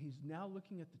 and he's now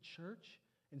looking at the church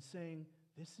and saying,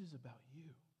 this is about you.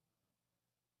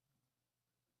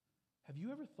 Have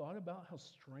you ever thought about how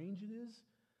strange it is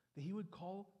that he would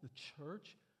call the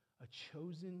church a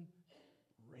chosen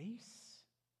race,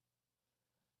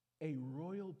 a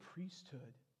royal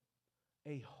priesthood,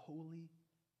 a holy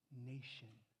nation?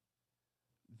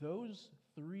 Those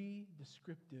three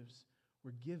descriptives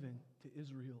were given to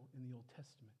Israel in the Old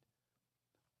Testament.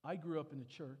 I grew up in a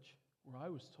church where I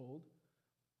was told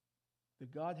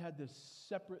that God had this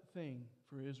separate thing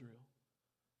for Israel.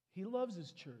 He loves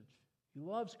his church. He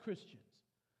loves Christians.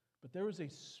 But there was a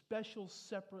special,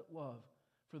 separate love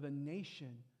for the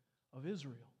nation of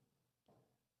Israel.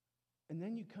 And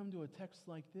then you come to a text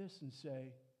like this and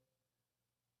say,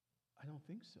 I don't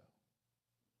think so.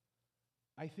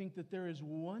 I think that there is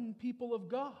one people of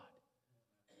God.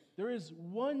 There is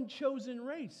one chosen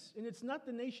race, and it's not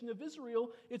the nation of Israel.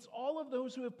 It's all of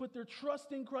those who have put their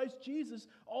trust in Christ Jesus,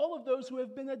 all of those who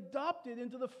have been adopted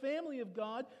into the family of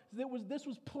God. This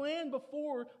was planned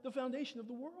before the foundation of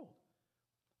the world.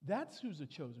 That's who's a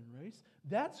chosen race.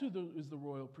 That's who is the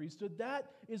royal priesthood. That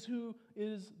is who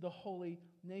is the holy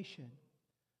nation.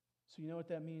 So you know what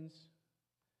that means?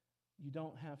 You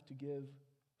don't have to give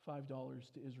 $5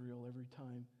 to Israel every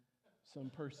time some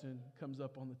person comes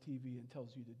up on the TV and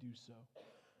tells you to do so.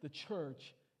 The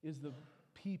church is the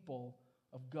people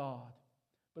of God.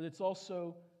 But it's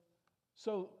also,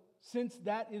 so since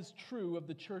that is true of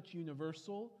the church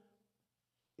universal,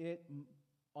 it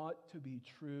ought to be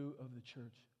true of the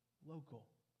church local.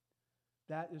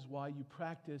 That is why you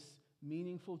practice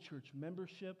meaningful church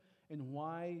membership, and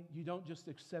why you don't just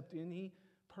accept any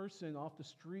person off the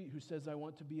street who says, I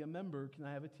want to be a member, can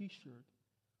I have a t-shirt?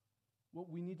 Well,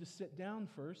 we need to sit down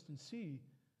first and see,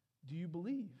 do you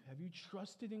believe? Have you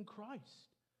trusted in Christ?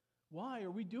 Why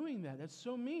are we doing that? That's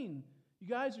so mean. You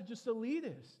guys are just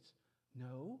elitists.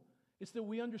 No, it's that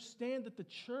we understand that the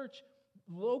church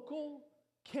local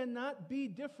cannot be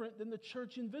different than the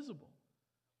church invisible,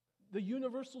 the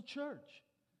universal church.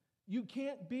 You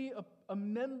can't be a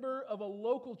member of a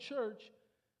local church,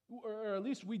 or at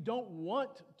least we don't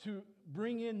want to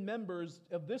bring in members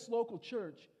of this local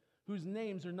church whose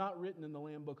names are not written in the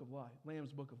Lamb's Book of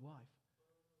Life.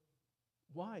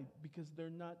 Why? Because they're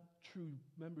not true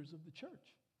members of the church.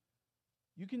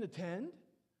 You can attend.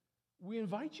 We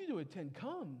invite you to attend.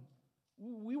 Come.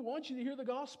 We want you to hear the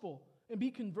gospel and be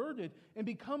converted and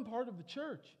become part of the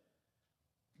church.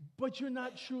 But you're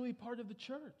not truly part of the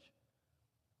church,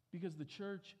 because the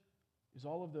church is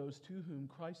all of those to whom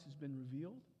Christ has been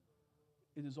revealed.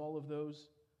 It is all of those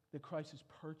that Christ has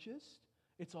purchased.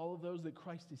 It's all of those that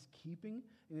Christ is keeping,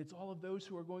 and it's all of those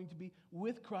who are going to be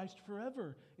with Christ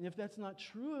forever. And if that's not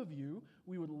true of you,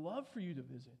 we would love for you to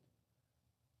visit.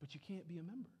 But you can't be a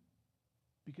member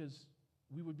because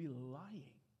we would be lying.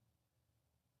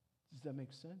 Does that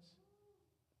make sense?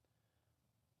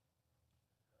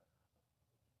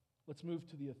 Let's move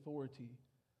to the authority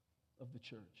of the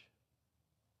church.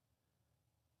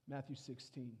 Matthew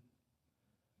 16.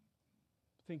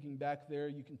 Thinking back there,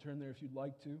 you can turn there if you'd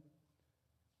like to.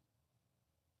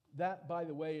 That, by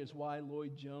the way, is why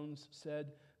Lloyd Jones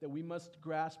said that we must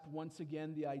grasp once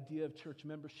again the idea of church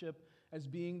membership as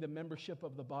being the membership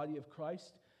of the body of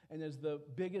Christ and as the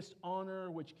biggest honor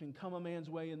which can come a man's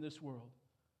way in this world.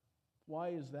 Why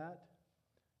is that?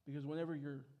 Because whenever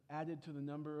you're added to the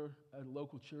number at a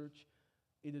local church,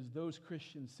 it is those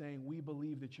Christians saying, we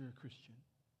believe that you're a Christian.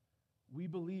 We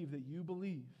believe that you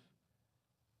believe.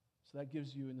 So that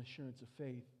gives you an assurance of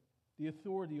faith. The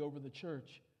authority over the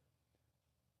church.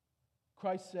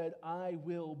 Christ said, I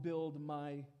will build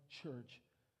my church.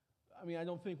 I mean, I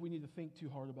don't think we need to think too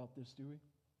hard about this, do we?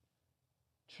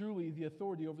 Truly, the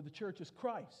authority over the church is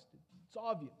Christ. It's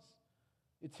obvious.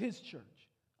 It's His church.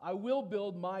 I will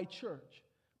build my church.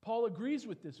 Paul agrees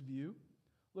with this view.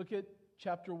 Look at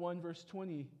chapter 1, verse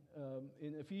 20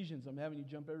 in Ephesians. I'm having you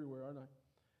jump everywhere, aren't I?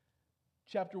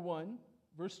 Chapter 1,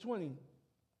 verse 20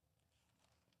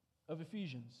 of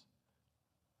Ephesians.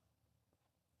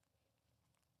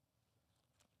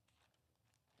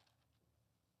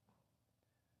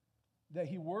 That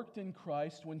He worked in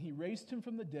Christ when He raised Him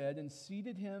from the dead and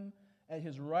seated Him at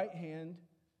His right hand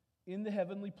in the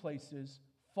heavenly places,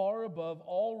 far above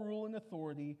all rule and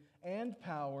authority and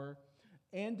power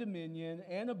and dominion,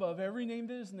 and above every name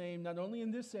that is named, not only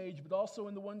in this age, but also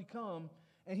in the one to come.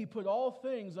 And He put all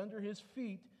things under His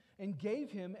feet and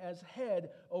gave Him as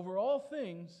head over all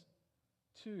things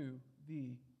to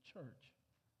the church,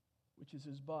 which is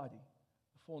His body,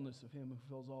 the fullness of Him who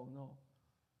fills all in all.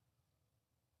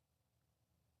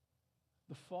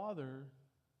 The Father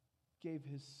gave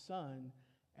His Son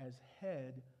as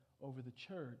head over the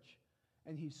church,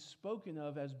 and He's spoken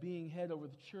of as being head over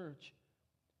the church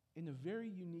in a very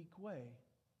unique way.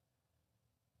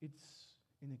 It's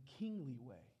in a kingly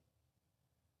way.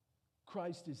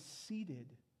 Christ is seated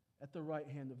at the right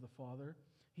hand of the Father.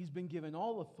 He's been given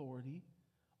all authority,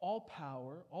 all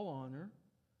power, all honor,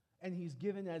 and He's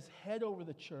given as head over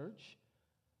the church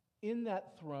in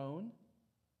that throne.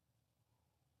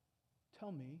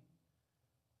 Tell me,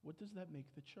 what does that make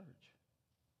the church?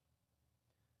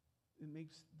 It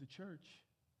makes the church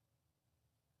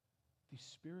the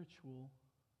spiritual,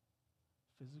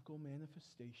 physical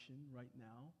manifestation right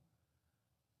now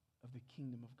of the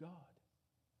kingdom of God.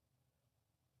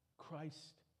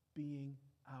 Christ being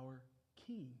our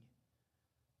king.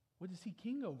 What is He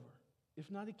king over, if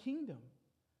not a kingdom?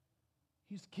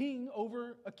 He's king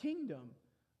over a kingdom.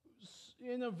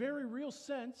 In a very real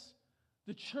sense,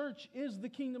 the church is the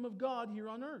kingdom of God here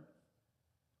on earth.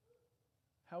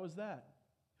 How is that?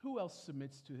 Who else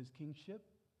submits to His kingship?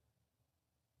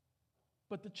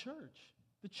 But the church.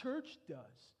 The church does.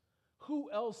 Who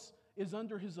else is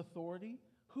under His authority?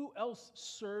 Who else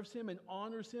serves Him and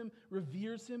honors Him,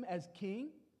 reveres Him as king?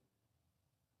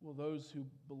 Well, those who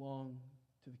belong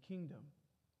to the kingdom.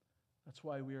 That's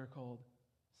why we are called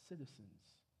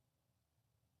citizens.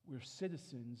 We're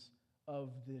citizens of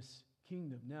this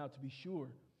kingdom. Now, to be sure,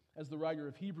 as the writer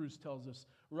of Hebrews tells us,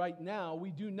 right now we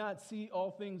do not see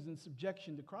all things in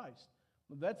subjection to Christ.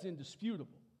 Well, that's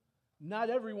indisputable. Not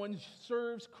everyone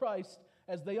serves Christ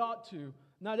as they ought to.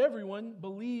 Not everyone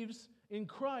believes in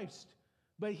Christ.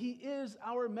 But He is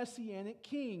our messianic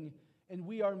king, and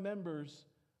we are members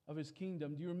of His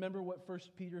kingdom. Do you remember what 1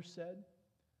 Peter said?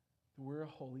 That we're a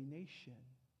holy nation.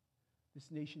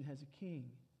 This nation has a king.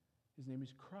 His name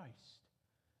is Christ.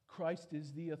 Christ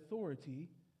is the authority.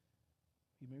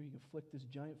 Maybe you can flick this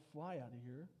giant fly out of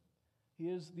here. He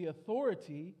is the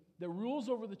authority that rules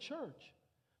over the church.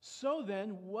 So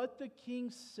then, what the king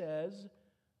says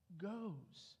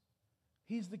goes.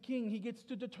 He's the king. He gets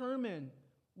to determine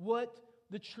what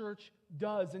the church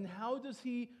does. And how does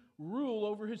He rule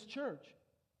over His church?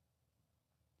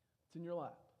 It's in your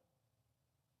lap.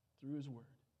 Through His word.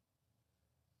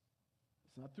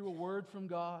 It's not through a word from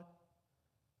God.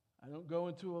 I don't go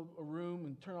into a room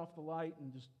and turn off the light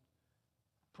and just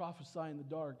prophesy in the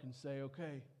dark and say,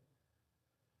 okay,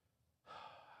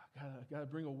 I gotta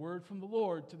bring a word from the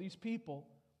Lord to these people.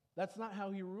 That's not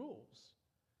how He rules.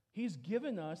 He's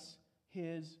given us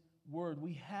His word.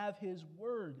 We have His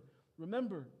word.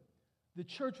 Remember, the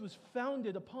church was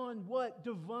founded upon what?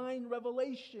 Divine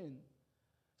revelation.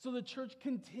 So the church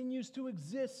continues to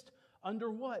exist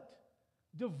under what?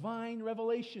 Divine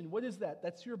revelation. What is that?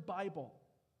 That's your Bible.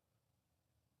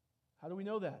 How do we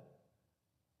know that?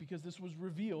 Because this was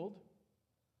revealed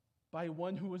by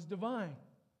one who was divine.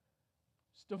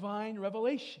 It's divine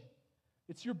revelation.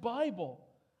 It's your Bible.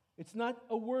 It's not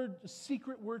a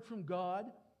secret word from God.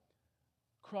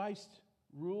 Christ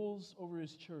rules over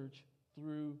His church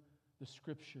through the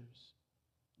Scriptures.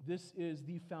 This is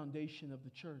the foundation of the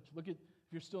church. Look at,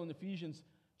 if you're still in Ephesians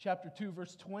chapter 2,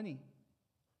 verse 20.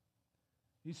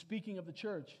 He's speaking of the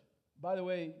church. By the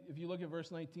way, if you look at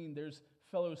verse 19, there's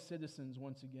fellow citizens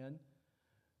once again.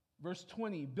 Verse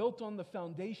 20, built on the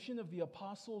foundation of the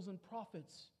apostles and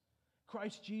prophets,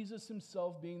 Christ Jesus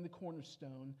Himself being the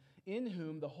cornerstone, in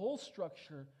whom the whole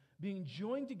structure, being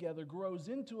joined together, grows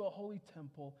into a holy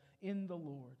temple in the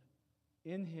Lord.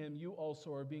 In Him you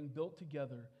also are being built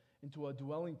together into a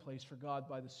dwelling place for God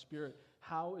by the Spirit.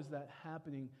 How is that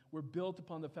happening? We're built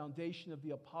upon the foundation of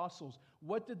the apostles.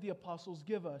 What did the apostles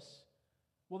give us?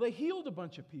 Well, they healed a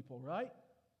bunch of people, right?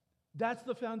 That's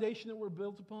the foundation that we're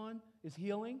built upon, is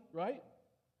healing, right?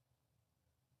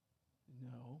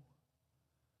 No.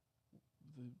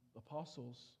 The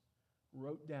apostles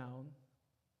wrote down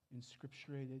in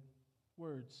scripturated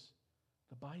words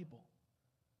the Bible.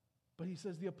 But he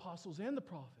says the apostles and the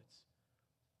prophets.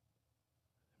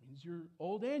 That means your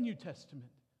Old and New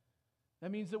Testament.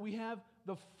 That means that we have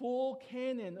the full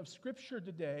canon of Scripture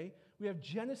today. We have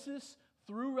Genesis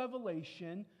through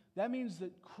Revelation. That means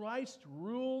that Christ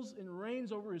rules and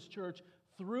reigns over His church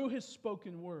through His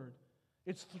spoken word.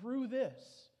 It's through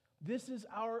this. This is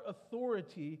our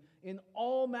authority in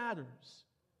all matters.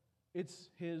 It's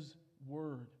His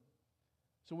word.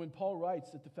 So when Paul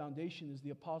writes that the foundation is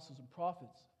the apostles and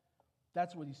prophets,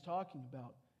 that's what he's talking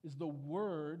about, is the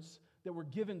words that were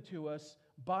given to us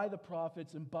by the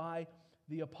prophets and by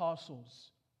the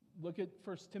apostles. Look at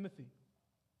 1 Timothy.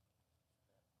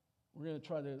 We're going to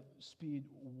try to speed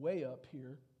way up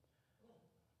here.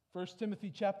 1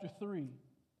 Timothy chapter 3,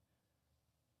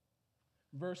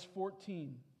 verse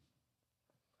 14.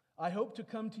 I hope to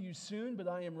come to you soon, but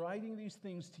I am writing these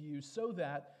things to you so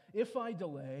that, if I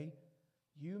delay,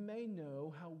 you may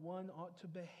know how one ought to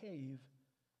behave.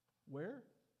 Where?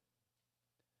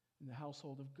 In the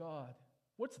household of God.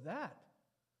 What's that?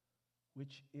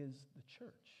 Which is the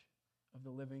church of the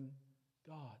living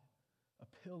God, a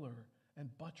pillar and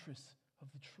buttress of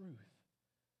the truth.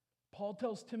 Paul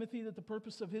tells Timothy that the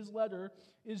purpose of his letter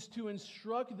is to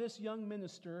instruct this young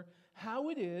minister how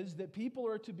it is that people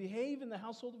are to behave in the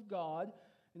household of God.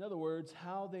 In other words,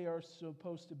 how they are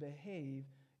supposed to behave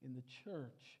in the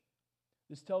church.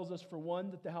 This tells us, for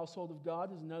one, that the household of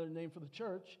God is another name for the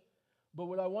church. But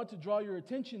what I want to draw your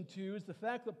attention to is the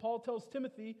fact that Paul tells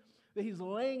Timothy that he's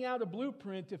laying out a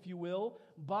blueprint, if you will,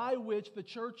 by which the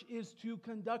church is to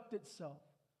conduct itself.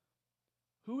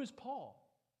 Who is Paul?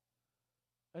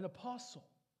 An apostle.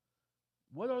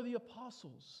 What are the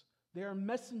apostles? They are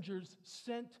messengers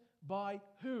sent by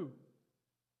who?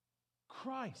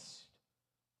 Christ.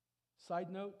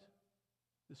 Side note,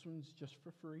 this one's just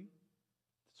for free.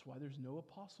 That's why there's no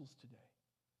apostles today.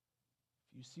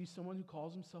 If you see someone who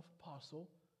calls himself apostle,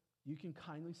 you can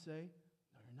kindly say,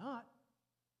 no, you're not.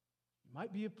 You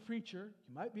might be a preacher,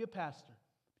 you might be a pastor,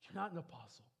 but you're not an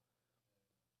apostle.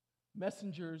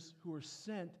 Messengers who were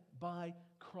sent by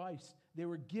Christ. They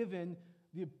were given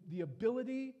the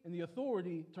ability and the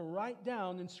authority to write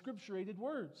down inscripturated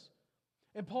words.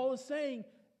 And Paul is saying,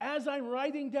 as I'm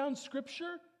writing down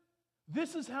Scripture,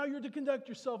 this is how you're to conduct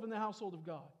yourself in the household of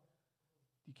God.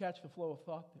 Do you catch the flow of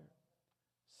thought there?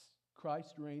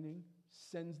 Christ reigning,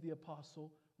 sends the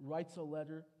apostle, writes a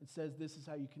letter, and says this is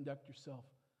how you conduct yourself.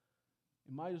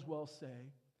 You might as well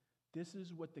say, this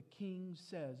is what the king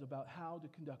says about how to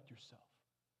conduct yourself.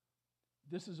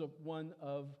 This is one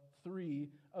of 3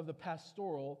 of the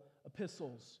pastoral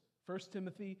epistles. 1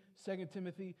 Timothy, 2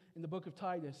 Timothy, and the book of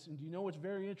Titus. And do you know what's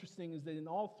very interesting is that in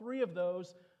all 3 of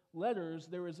those letters,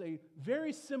 there is a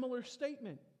very similar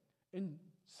statement. In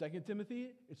 2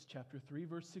 Timothy, it's chapter 3,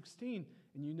 verse 16.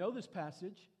 And you know this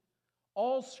passage.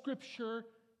 All Scripture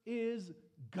is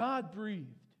God-breathed.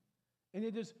 And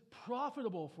it is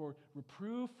profitable for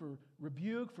reproof, for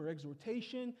rebuke, for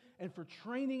exhortation, and for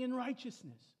training in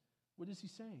righteousness. What is he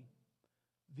saying?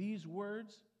 These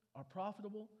words are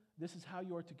profitable. This is how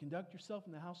you are to conduct yourself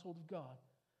in the household of God.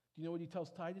 Do you know what he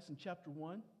tells Titus in chapter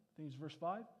 1? I think it's verse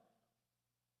 5.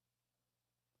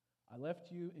 I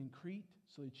left you in Crete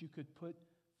so that you could put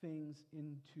things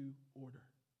into order.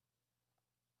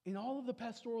 In all of the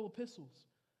pastoral epistles,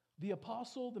 the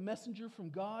apostle, the messenger from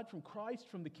God, from Christ,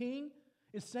 from the king,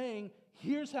 is saying,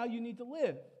 here's how you need to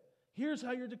live. Here's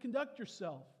how you're to conduct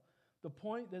yourself. The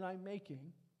point that I'm making,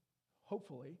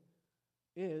 hopefully,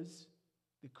 is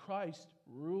that Christ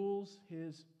rules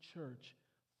his church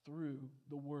through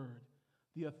the Word.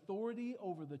 The authority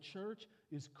over the church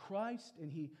is Christ,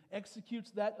 and he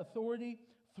executes that authority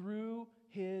through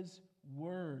his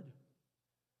Word.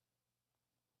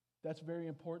 That's very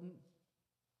important,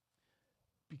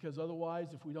 because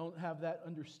otherwise, if we don't have that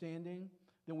understanding,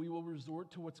 then we will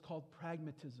resort to what's called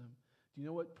pragmatism. Do you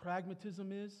know what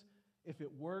pragmatism is? If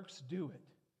it works, do it.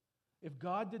 If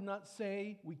God did not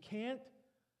say we can't,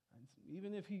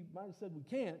 even if he might have said we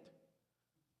can't,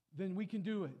 then we can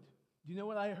do it. Do you know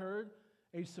what I heard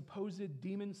a supposed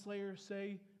demon slayer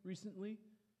say recently?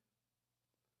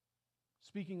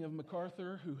 Speaking of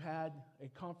MacArthur, who had a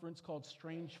conference called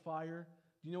Strange Fire.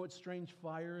 Do you know what Strange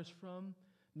Fire is from?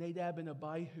 Nadab and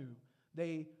Abihu.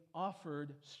 They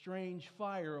offered strange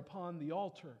fire upon the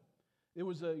altar. It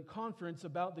was a conference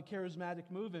about the charismatic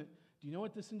movement. Do you know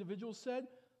what this individual said?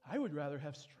 I would rather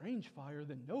have strange fire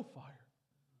than no fire.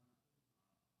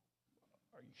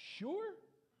 Are you sure?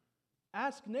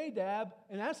 Ask Nadab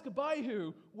and ask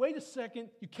Abihu. Wait a second,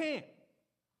 you can't.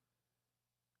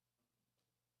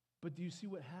 But do you see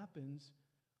what happens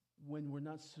when we're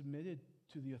not submitted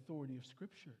to the authority of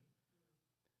Scripture?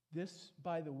 This,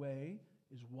 by the way,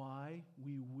 is why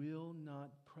we will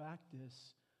not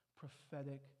practice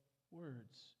prophetic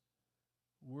words.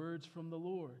 Words from the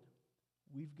Lord.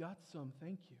 We've got some,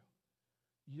 thank you.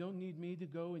 You don't need me to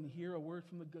go and hear a word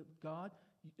from God.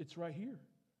 It's right here.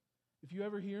 If you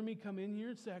ever hear me come in here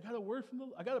and say, I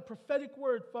got a prophetic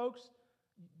word, folks,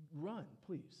 run,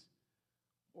 please.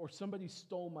 Or somebody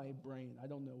stole my brain. I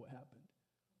don't know what happened.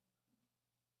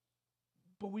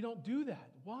 But we don't do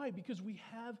that. Why? Because we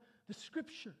have the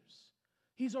Scriptures.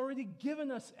 He's already given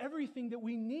us everything that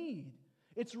we need.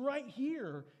 It's right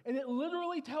here. And it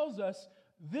literally tells us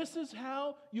this is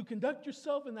how you conduct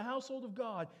yourself in the household of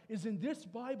God, is in this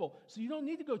Bible. So you don't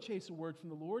need to go chase a word from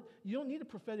the Lord. You don't need a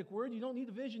prophetic word. You don't need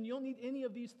a vision. You don't need any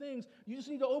of these things. You just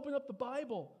need to open up the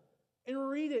Bible and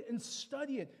read it and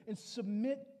study it and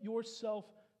submit yourself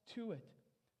to it.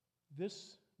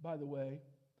 This, by the way,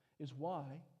 is why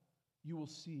you will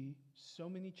see so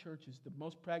many churches. The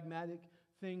most pragmatic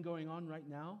thing going on right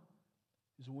now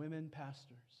is women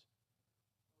pastors.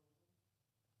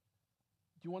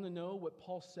 Do you want to know what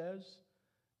Paul says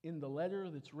in the letter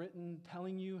that's written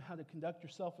telling you how to conduct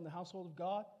yourself in the household of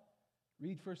God?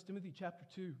 Read 1 Timothy chapter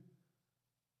 2.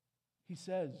 He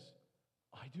says,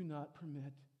 I do not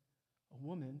permit a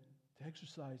woman to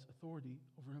exercise authority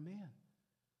over a man.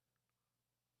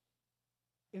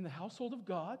 In the household of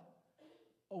God,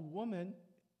 a woman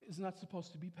is not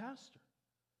supposed to be pastor.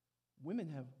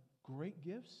 Women have great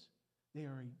gifts. They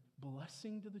are a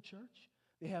blessing to the church.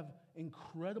 They have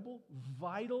incredible,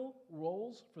 vital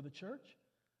roles for the church,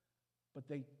 but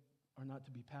they are not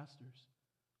to be pastors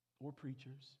or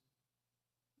preachers.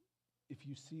 If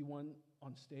you see one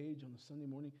on stage on a Sunday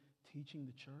morning teaching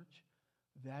the church,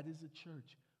 that is a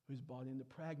church who's bought into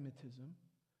pragmatism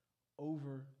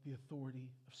over the authority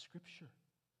of Scripture.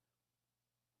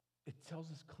 It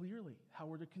tells us clearly how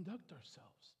we're to conduct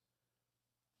ourselves.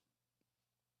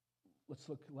 Let's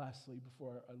look lastly,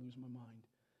 before I lose my mind,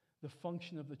 the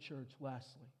function of the church,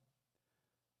 lastly.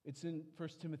 It's in 1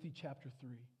 Timothy chapter 3.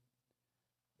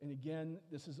 And again,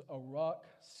 this is a rock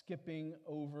skipping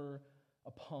over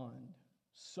a pond.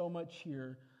 So much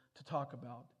here to talk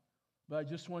about. But I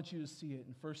just want you to see it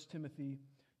in 1 Timothy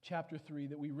chapter 3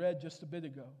 that we read just a bit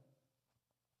ago.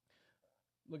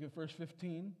 Look at verse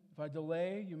 15. If I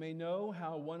delay, you may know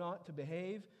how one ought to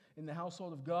behave in the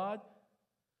household of God,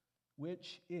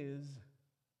 which is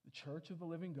the church of the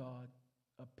living God,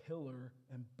 a pillar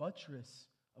and buttress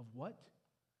of what?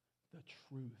 The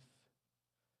truth.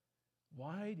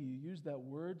 Why do you use that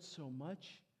word so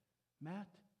much, Matt?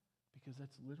 Because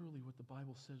that's literally what the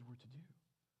Bible says we're to do.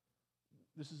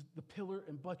 This is the pillar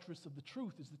and buttress of the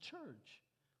truth, is the church.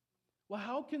 Well,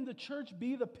 how can the church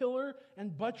be the pillar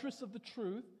and buttress of the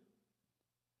truth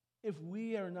if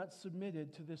we are not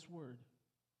submitted to this word?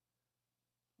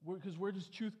 Because where does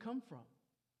truth come from?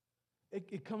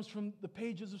 It comes from the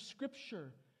pages of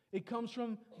Scripture. It comes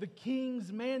from the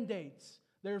king's mandates.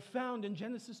 They're found in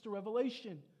Genesis to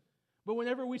Revelation. But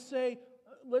whenever we say,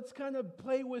 let's kind of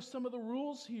play with some of the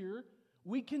rules here,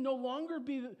 we can no longer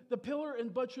be the pillar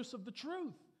and buttress of the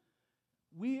truth.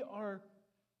 We are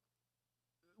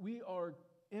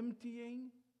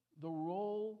emptying the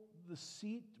role, the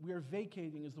seat. We are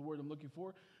vacating is the word I'm looking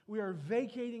for. We are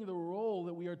vacating the role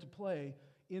that we are to play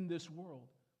in this world.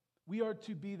 We are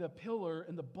to be the pillar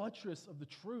and the buttress of the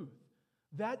truth.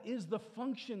 That is the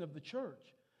function of the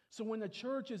church. So when the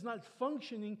church is not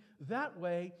functioning that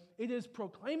way, it is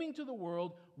proclaiming to the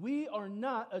world, we are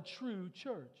not a true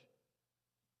church.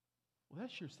 Well,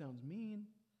 that sure sounds mean.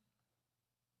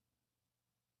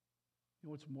 You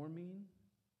know what's more mean?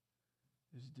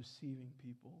 Is deceiving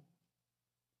people.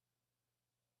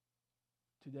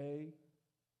 Today,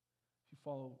 if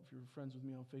you're friends with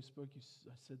me on Facebook,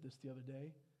 I said this the other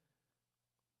day.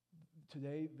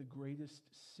 Today, the greatest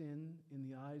sin in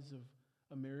the eyes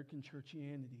of American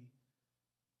churchianity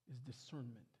is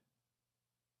discernment.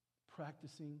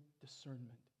 Practicing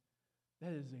discernment.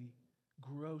 That is a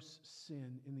gross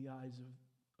sin in the eyes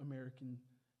of American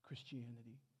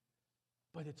Christianity.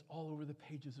 But it's all over the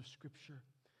pages of Scripture.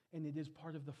 And it is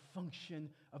part of the function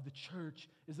of the church,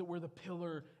 is that we're the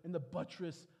pillar and the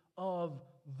buttress of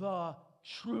the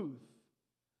truth.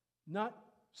 Not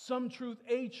some truth,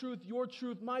 a truth, your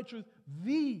truth, my truth,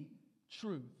 the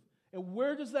truth. And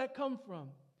where does that come from?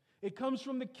 It comes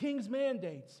from the King's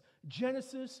mandates,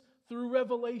 Genesis through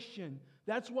Revelation.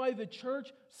 That's why the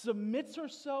church submits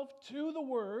herself to the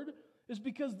Word, is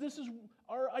because this is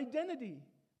our identity.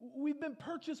 We've been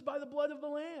purchased by the blood of the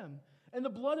Lamb. And the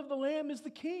blood of the Lamb is the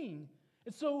King.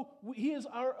 And so He is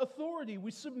our authority.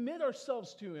 We submit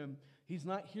ourselves to Him. He's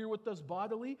not here with us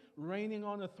bodily, reigning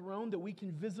on a throne that we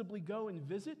can visibly go and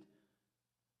visit.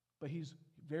 But He's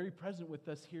very present with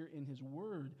us here in His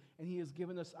Word. And He has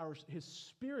given us His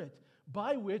Spirit,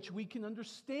 by which we can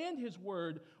understand His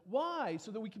Word. Why?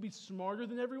 So that we can be smarter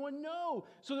than everyone? No.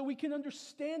 So that we can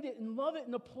understand it and love it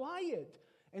and apply it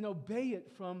and obey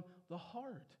it from the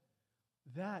heart.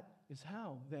 That is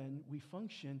how, then, we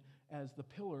function as the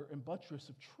pillar and buttress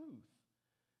of truth.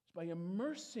 It's by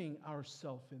immersing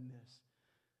ourselves in this.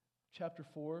 Chapter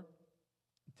 4,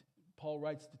 Paul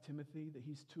writes to Timothy that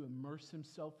he's to immerse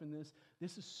himself in this.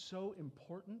 This is so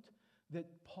important that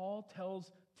Paul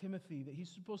tells Timothy that he's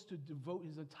supposed to devote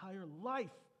his entire life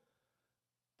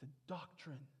to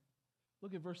doctrine.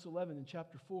 Look at verse 11 in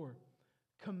chapter 4.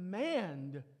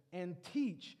 Command and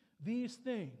teach these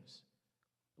things.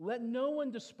 Let no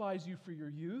one despise you for your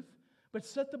youth, but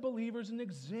set the believers an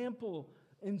example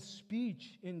in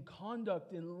speech, in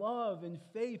conduct, in love, in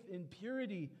faith, in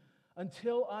purity,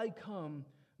 until I come.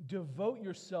 Devote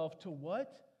yourself to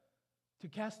what? To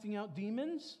casting out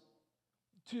demons?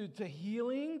 To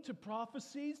healing? To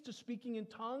prophecies? To speaking in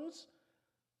tongues?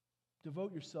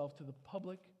 Devote yourself to the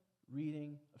public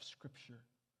reading of Scripture,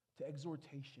 to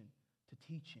exhortation, to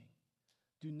teaching.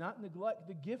 Do not neglect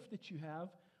the gift that you have,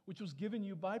 which was given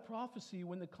you by prophecy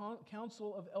when the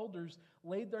council of elders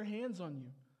laid their hands on you.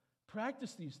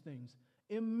 Practice these things.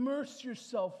 Immerse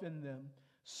yourself in them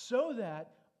so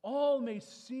that all may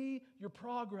see your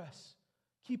progress.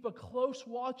 Keep a close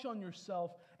watch on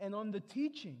yourself and on the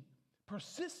teaching.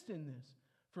 Persist in this,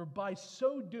 for by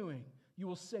so doing, you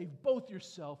will save both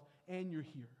yourself and your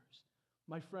hearers.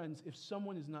 My friends, if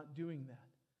someone is not doing that,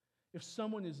 if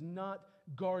someone is not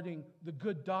guarding the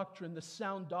good doctrine, the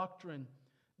sound doctrine,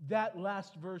 that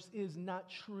last verse is not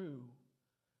true.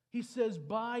 He says,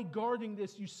 by guarding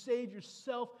this, you save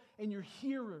yourself and your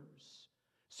hearers.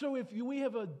 So if we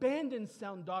have abandoned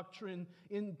sound doctrine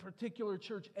in particular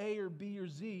church A or B or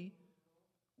Z,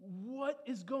 what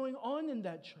is going on in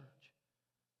that church?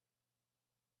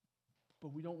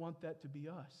 But we don't want that to be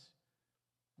us.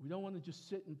 We don't want to just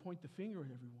sit and point the finger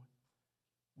at everyone.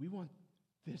 We want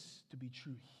this to be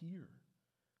true here.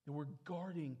 That we're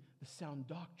guarding the sound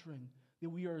doctrine, that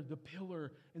we are the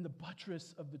pillar and the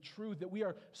buttress of the truth, that we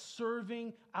are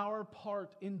serving our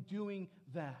part in doing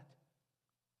that.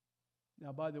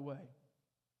 Now, by the way,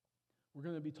 we're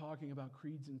going to be talking about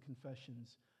creeds and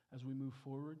confessions as we move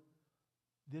forward.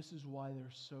 This is why they're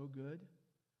so good.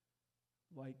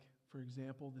 Like, for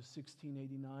example, the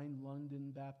 1689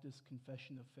 London Baptist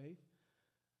Confession of Faith.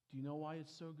 Do you know why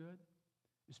it's so good?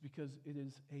 It's because it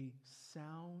is a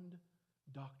sound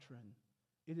doctrine.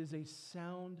 It is a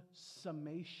sound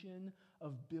summation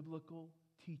of biblical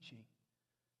teaching.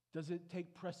 Does it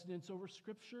take precedence over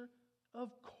Scripture? Of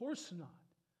course not.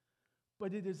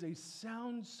 But it is a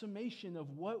sound summation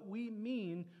of what we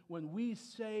mean when we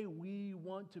say we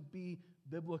want to be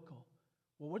biblical.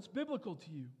 Well, what's biblical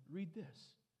to you? Read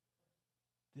this.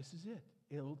 This is it.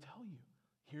 It'll tell you.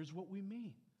 Here's what we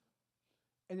mean.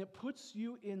 And it puts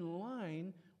you in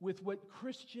line with what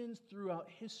Christians throughout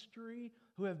history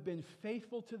who have been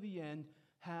faithful to the end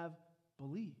have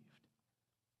believed.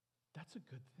 That's a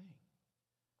good thing.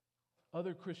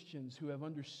 Other Christians who have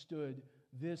understood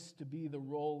this to be the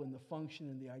role and the function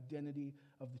and the identity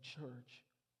of the church.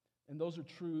 And those are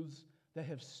truths that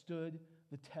have stood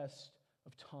the test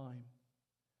of time.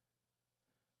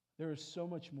 There is so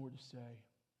much more to say,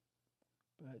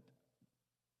 but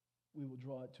we will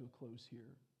draw it to a close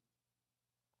here.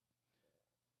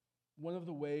 One of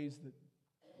the ways that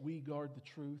we guard the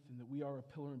truth and that we are a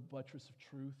pillar and buttress of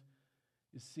truth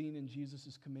is seen in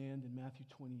Jesus' command in Matthew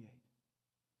 28.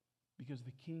 Because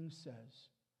the king says,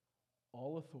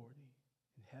 all authority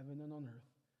in heaven and on earth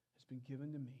has been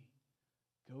given to me.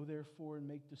 Go therefore and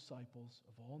make disciples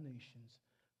of all nations,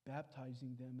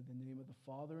 baptizing them in the name of the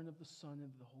Father and of the Son and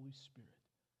of the Holy Spirit,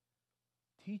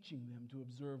 teaching them to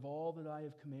observe all that I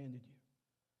have commanded you.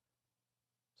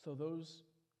 So those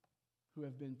who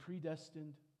have been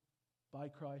predestined by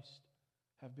Christ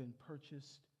have been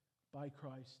purchased by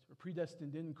Christ, or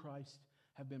predestined in Christ,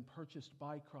 have been purchased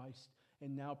by Christ,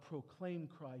 and now proclaim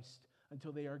Christ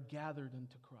until they are gathered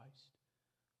unto Christ.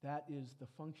 That is the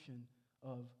function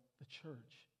of the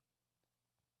church.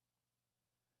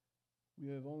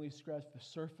 We have only scratched the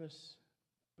surface,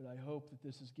 but I hope that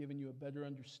this has given you a better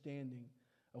understanding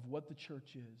of what the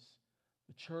church is.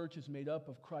 The church is made up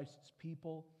of Christ's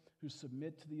people who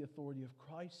submit to the authority of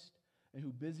Christ and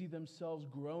who busy themselves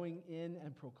growing in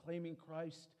and proclaiming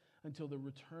Christ until the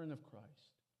return of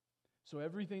Christ. So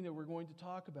everything that we're going to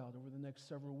talk about over the next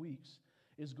several weeks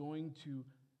is going to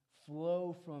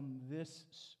flow from this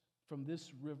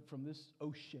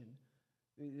ocean.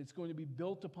 It's going to be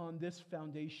built upon this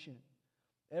foundation.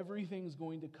 Everything's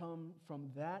going to come from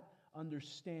that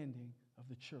understanding of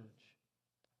the church.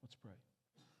 Let's pray.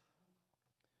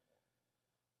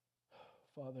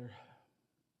 Father,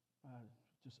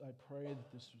 I pray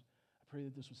that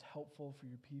this was helpful for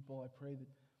your people. I pray that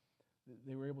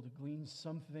they were able to glean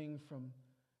something from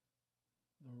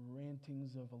the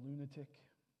rantings of a lunatic.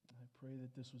 I pray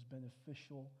that this was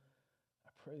beneficial.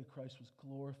 I pray that Christ was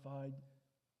glorified.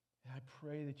 And I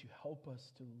pray that you help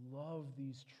us to love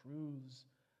these truths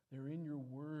that are in your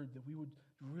word, that we would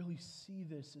really see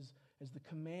this as the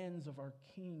commands of our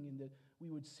King, and that we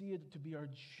would see it to be our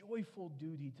joyful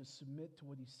duty to submit to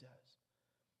what he says.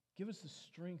 Give us the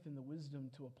strength and the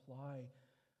wisdom to apply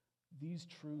these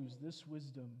truths, this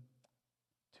wisdom,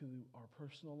 to our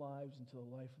personal lives and to the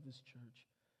life of this church,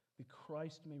 that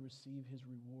Christ may receive his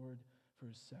reward for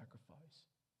his sacrifice.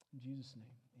 In Jesus' name,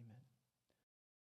 amen.